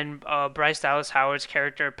scene when Bryce Dallas Howard's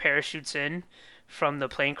character parachutes in from the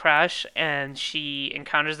plane crash and she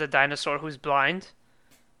encounters the dinosaur who's blind.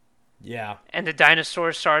 Yeah. And the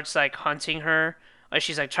dinosaur starts like hunting her. Like,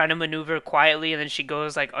 she's like trying to maneuver quietly, and then she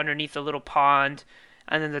goes like underneath the little pond,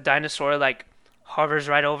 and then the dinosaur like hovers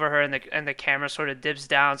right over her, and the camera sort of dips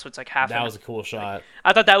down, so it's like half. That was a cool shot.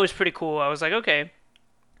 I thought that was pretty cool. I was like, okay.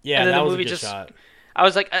 Yeah, that was a good shot. I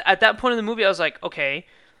was like, at that point in the movie, I was like, okay,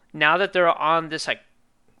 now that they're on this like,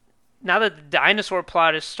 now that the dinosaur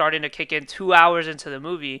plot is starting to kick in 2 hours into the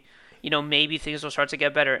movie, you know, maybe things will start to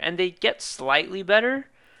get better, and they get slightly better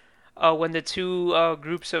when the two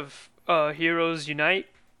groups of heroes unite,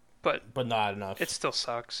 but not enough. It still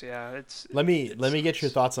sucks. Yeah, let me get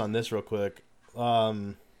your thoughts on this real quick.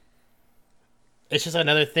 It's just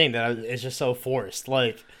another thing that it's just so forced.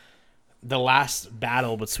 Like, the last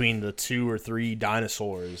battle between the 2 or 3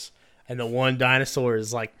 dinosaurs, and the one dinosaur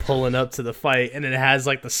is like pulling up to the fight, and it has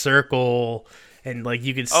like the circle, and like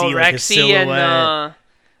you can see like his silhouette. And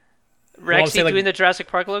Rexy doing the Jurassic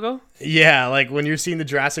Park logo? Yeah, like when you're seeing the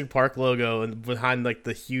Jurassic Park logo and behind like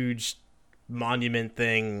the huge monument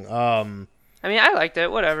thing. I mean, I liked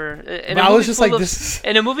it. Whatever. I was just like,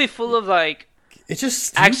 in a movie full of like, it's just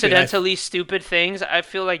stupid. Accidentally stupid things. I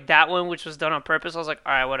feel like that one, which was done on purpose, I was like,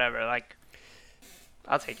 all right, whatever. Like,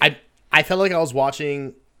 I'll take it. I felt like I was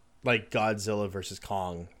watching like Godzilla versus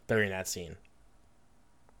Kong during that scene.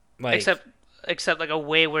 Like, except like a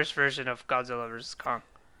way worse version of Godzilla versus Kong.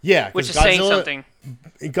 Yeah, which is saying something.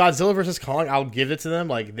 Godzilla versus Kong, I'll give it to them.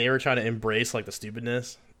 Like, they were trying to embrace like the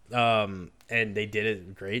stupidness, and they did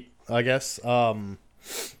it great, I guess.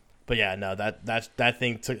 But yeah, no, that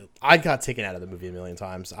thing I got taken out of the movie a million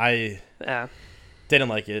times. I didn't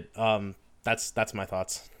like it. That's my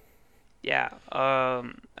thoughts. Yeah. I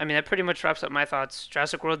mean, that pretty much wraps up my thoughts.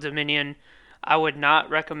 Jurassic World Dominion, I would not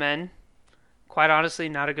recommend. Quite honestly,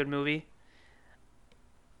 not a good movie.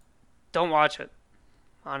 Don't watch it.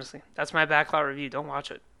 Honestly, that's my backlot review. Don't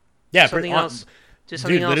watch it. Yeah, do something else. Do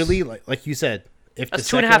something else. Literally, like you said, if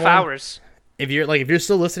that's the 2.5 hours. If you're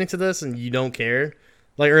still listening to this and you don't care,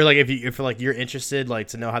 like, or like if you're interested, like,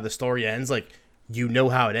 to know how the story ends, like, you know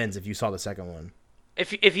how it ends if you saw the second one.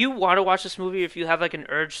 If you want to watch this movie, if you have like an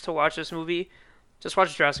urge to watch this movie, just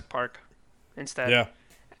watch Jurassic Park instead. Yeah.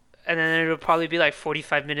 and then it'll probably be like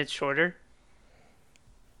 45 minutes shorter.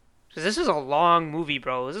 Because this is a long movie,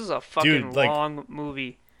 bro. This is a fucking long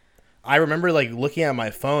movie. I remember like looking at my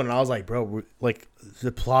phone and I was like, bro, like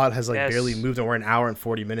the plot has like barely moved and we're an hour and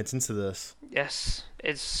 40 minutes into this. Yes,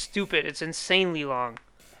 it's stupid. It's insanely long.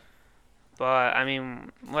 But I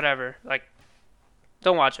mean, whatever. Like,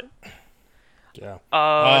 don't watch it. Yeah.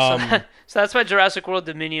 So that's my Jurassic World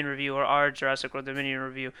Dominion review, or our Jurassic World Dominion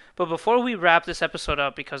review. But before we wrap this episode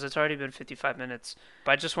up, because it's already been 55 minutes,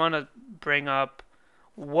 but I just want to bring up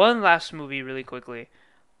one last movie really quickly.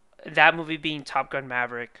 That movie being Top Gun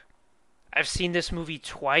Maverick. I've seen this movie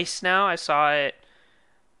twice now. I saw it.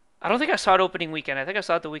 I don't think I saw it opening weekend. I think I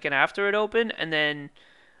saw it the weekend after it opened, and then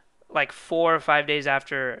like 4 or 5 days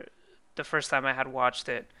after the first time I had watched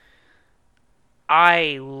it.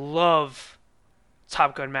 I love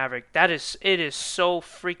Top Gun Maverick. It is so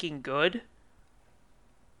freaking good.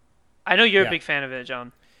 I know you're a big fan of it,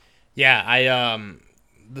 John. Yeah,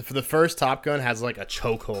 the first Top Gun has like a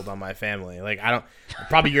chokehold on my family. Like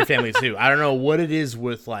probably your family too. I don't know what it is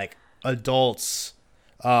with like adults.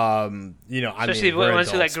 Especially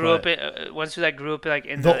ones who like grew up like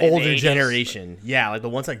in the older in the 80s. Generation. Yeah, like the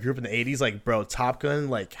ones that grew up in the 80s. Like, bro, Top Gun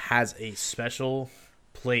like has a special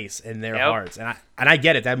place in their hearts, and I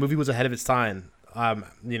get it. That movie was ahead of its time.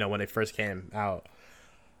 When it first came out.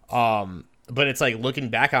 But it's like looking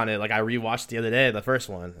back on it, like I rewatched the other day, the first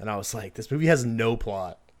one, and I was like, this movie has no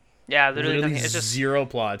plot. Yeah, literally it's just zero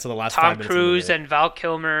plot until the last Tom 5 minutes. Tom Cruise and Val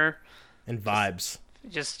Kilmer. And vibes.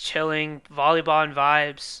 Just chilling, volleyball and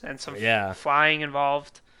vibes, and some flying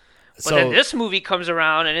involved. But then this movie comes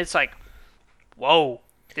around, and it's like, whoa,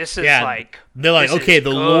 this is like... They're like, okay, the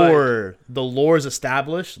lore is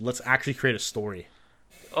established. Let's actually create a story.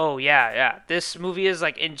 Oh, yeah. This movie is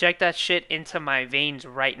like, inject that shit into my veins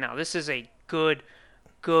right now. This is a good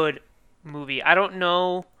movie. I don't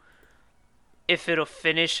know if it'll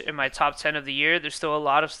finish in my top 10 of the year. There's still a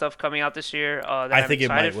lot of stuff coming out this year that I'm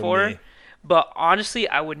excited for. But honestly,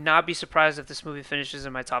 I would not be surprised if this movie finishes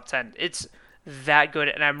in my top 10. It's that good.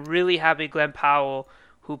 And I'm really happy Glenn Powell,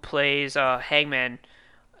 who plays Hangman,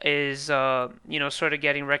 is sort of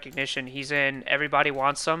getting recognition. He's in Everybody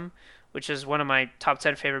Wants Some, which is one of my top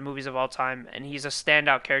 10 favorite movies of all time, and he's a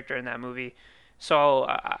standout character in that movie. So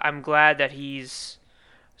I'm glad that he's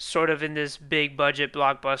sort of in this big budget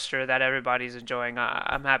blockbuster that everybody's enjoying.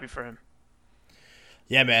 I'm happy for him.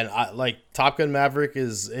 Yeah, man. Top Gun Maverick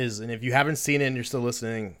is, and if you haven't seen it and you're still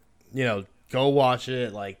listening, go watch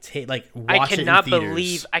it. Watch it in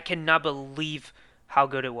theaters. I cannot believe how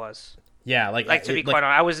good it was. Yeah, to be quite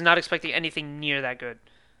honest, I was not expecting anything near that good.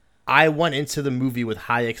 I went into the movie with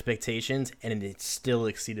high expectations, and it still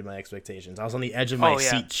exceeded my expectations. I was on the edge of my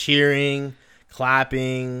seat cheering,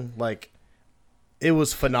 clapping. It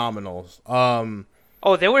was phenomenal.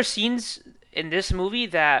 There were scenes in this movie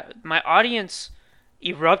that my audience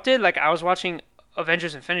erupted like I was watching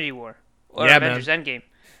Avengers Infinity War or Avengers Endgame.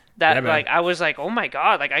 I was like, oh my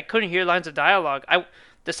god, I couldn't hear lines of dialogue.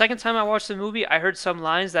 The second time I watched the movie, I heard some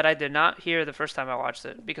lines that I did not hear the first time I watched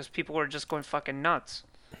it because people were just going fucking nuts.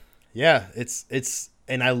 Yeah, it's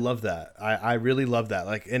and I love that. I really love that.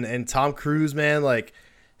 And Tom Cruise, man,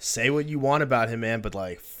 say what you want about him, man,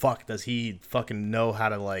 but fuck, does he fucking know how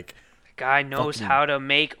to The guy knows how to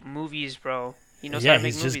make movies, bro. He knows how to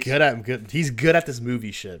make movies. He's good at this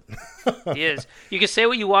movie shit. He is. You can say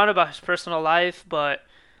what you want about his personal life, but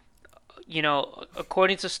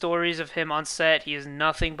according to stories of him on set, he is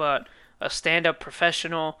nothing but a stand-up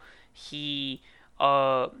professional. He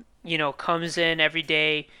comes in every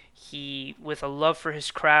day. He with a love for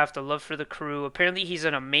his craft, a love for the crew. Apparently, he's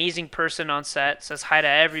an amazing person on set. Says hi to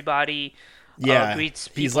everybody. Yeah, greets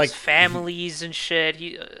people's families and shit.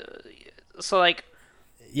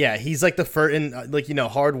 Yeah, he's the first and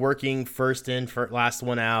hardworking, first in, last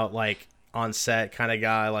one out, on set kind of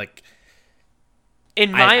guy.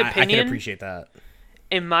 In my opinion, I can appreciate that.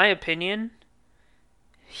 In my opinion,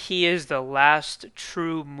 he is the last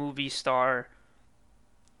true movie star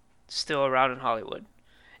still around in Hollywood.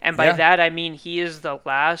 And by that, I mean he is the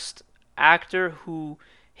last actor who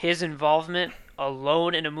his involvement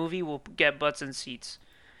alone in a movie will get butts in seats.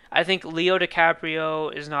 I think Leo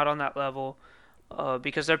DiCaprio is not on that level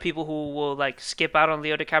because there are people who will skip out on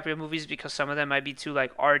Leo DiCaprio movies because some of them might be too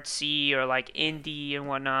artsy or indie and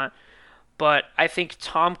whatnot. But I think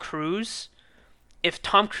Tom Cruise, if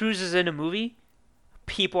Tom Cruise is in a movie,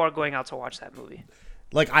 people are going out to watch that movie.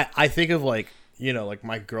 I think of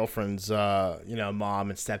my girlfriend's mom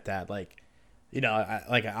and stepdad,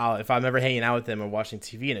 if I'm ever hanging out with them or watching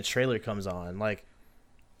TV and a trailer comes on,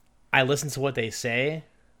 I listen to what they say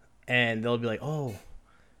and they'll be like, oh,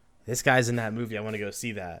 this guy's in that movie, I want to go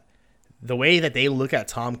see that. the way that they look at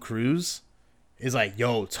Tom Cruise is like,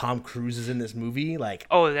 yo, Tom Cruise is in this movie. Like,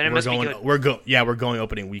 oh, then it must be good. We're going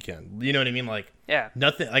opening weekend. You know what I mean? Like, yeah,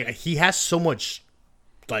 nothing. Like, he has so much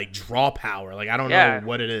like draw power. Like, I don't know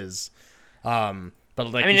what it is. But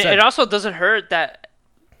like, I mean, it also doesn't hurt that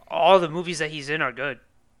all the movies that he's in are good.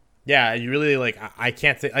 Yeah, you really like. I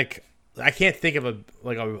can't think of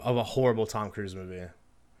a horrible Tom Cruise movie.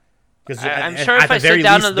 Because I'm sure if I sit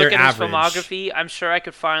down and look at his filmography, I'm sure I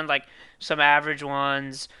could find like some average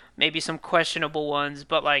ones, maybe some questionable ones.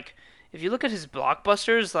 But like, if you look at his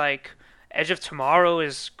blockbusters, like Edge of Tomorrow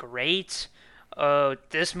is great.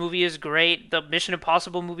 This movie is great. The Mission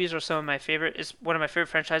Impossible movies are some of my favorite. It's one of my favorite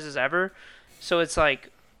franchises ever. So it's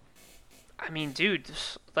like, I mean, dude,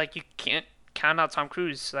 like you can't count out Tom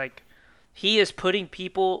Cruise. Like, he is putting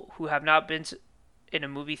people who have not been in a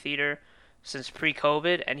movie theater since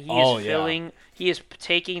pre-COVID, and he is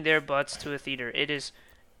taking their butts to a theater. It is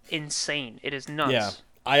insane. It is nuts. Yeah.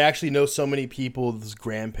 I actually know so many people's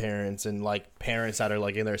grandparents and like parents that are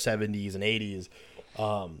like in their 70s and 80s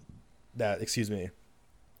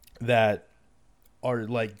that are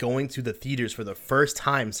like going to the theaters for the first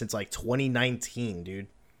time since like 2019, dude.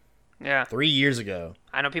 Yeah. 3 years ago.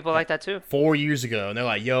 I know people like that too. 4 years ago, and they're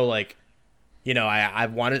like, yo, like, you know,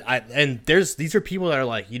 and these are people that are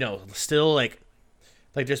like, you know, still like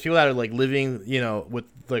there's people that are like living, you know,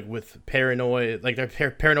 with paranoid, like they're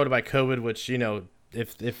paranoid about COVID, which, you know,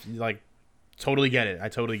 if like, totally get it. I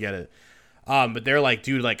totally get it. But they're like,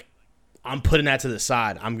 dude, like, I'm putting that to the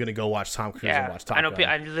side. I'm gonna go watch Tom Cruise and watch Top Gun.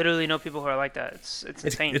 I literally know people who are like that. It's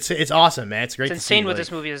insane. It's awesome, man. It's great. It's insane what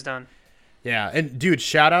this movie has done. Yeah, and dude,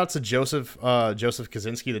 shout out to Joseph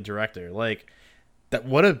Kosinski, the director. Like, that,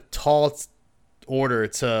 what a tall order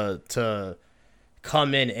to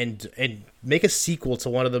come in and make a sequel to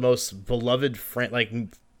one of the most beloved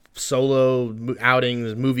solo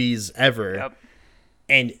outings movies ever. Yep.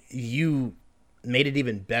 And you made it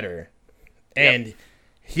even better. And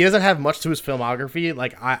he doesn't have much to his filmography.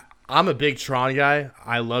 Like, I'm a big Tron guy.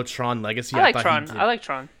 I love Tron Legacy. I like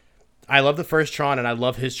Tron. I love the first Tron, and I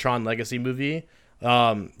love his Tron Legacy movie.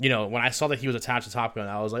 You know, when I saw that he was attached to Top Gun,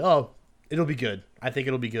 I was like, oh, it'll be good. I think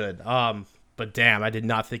it'll be good. But damn, I did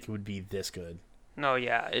not think it would be this good. No,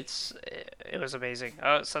 yeah, it was amazing.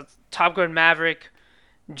 So Top Gun Maverick,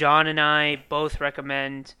 John and I both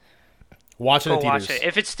recommend. Watch it in theaters. Watch it.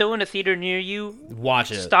 If it's still in a theater near you,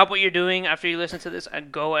 watch it. Stop what you're doing after you listen to this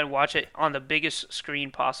and go and watch it on the biggest screen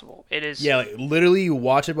possible. It is. Yeah, like, literally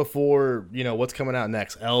watch it before, you know, what's coming out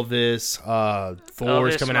next. Elvis,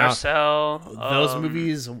 Thor's coming Marcel, out. Those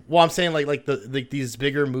movies. Well, I'm saying like these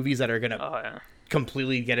bigger movies that are gonna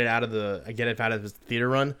completely get it out of the theater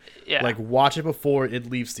run. Yeah. Like, watch it before it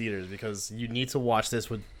leaves theaters, because you need to watch this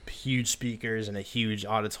with huge speakers and a huge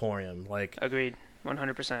auditorium. Like, agreed.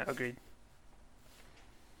 100% agreed.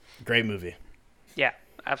 Great movie. Yeah,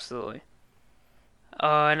 absolutely.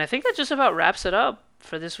 And I think that just about wraps it up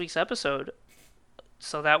for this week's episode.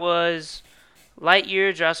 So that was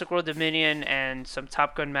Lightyear, Jurassic World Dominion, and some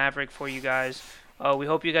Top Gun Maverick for you guys. We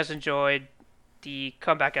hope you guys enjoyed the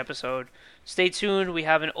comeback episode. Stay tuned. We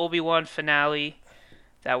have an Obi-Wan finale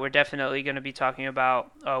that we're definitely going to be talking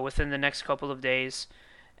about within the next couple of days.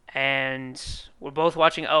 And we're both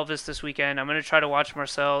watching Elvis this weekend. I'm going to try to watch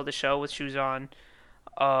Marcel, the show with shoes on.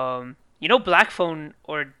 You know, Black Phone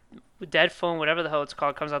or Dead Phone, whatever the hell it's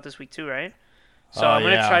called, comes out this week too, right? So I'm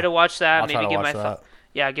gonna try to watch that. Maybe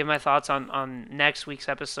give my thoughts on next week's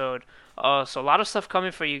episode. So a lot of stuff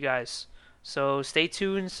coming for you guys. So stay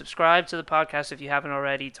tuned. Subscribe to the podcast if you haven't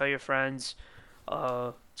already. Tell your friends.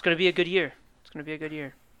 It's gonna be a good year.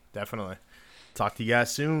 Definitely. Talk to you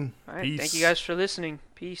guys soon. All right. Peace. Thank you guys for listening.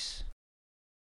 Peace.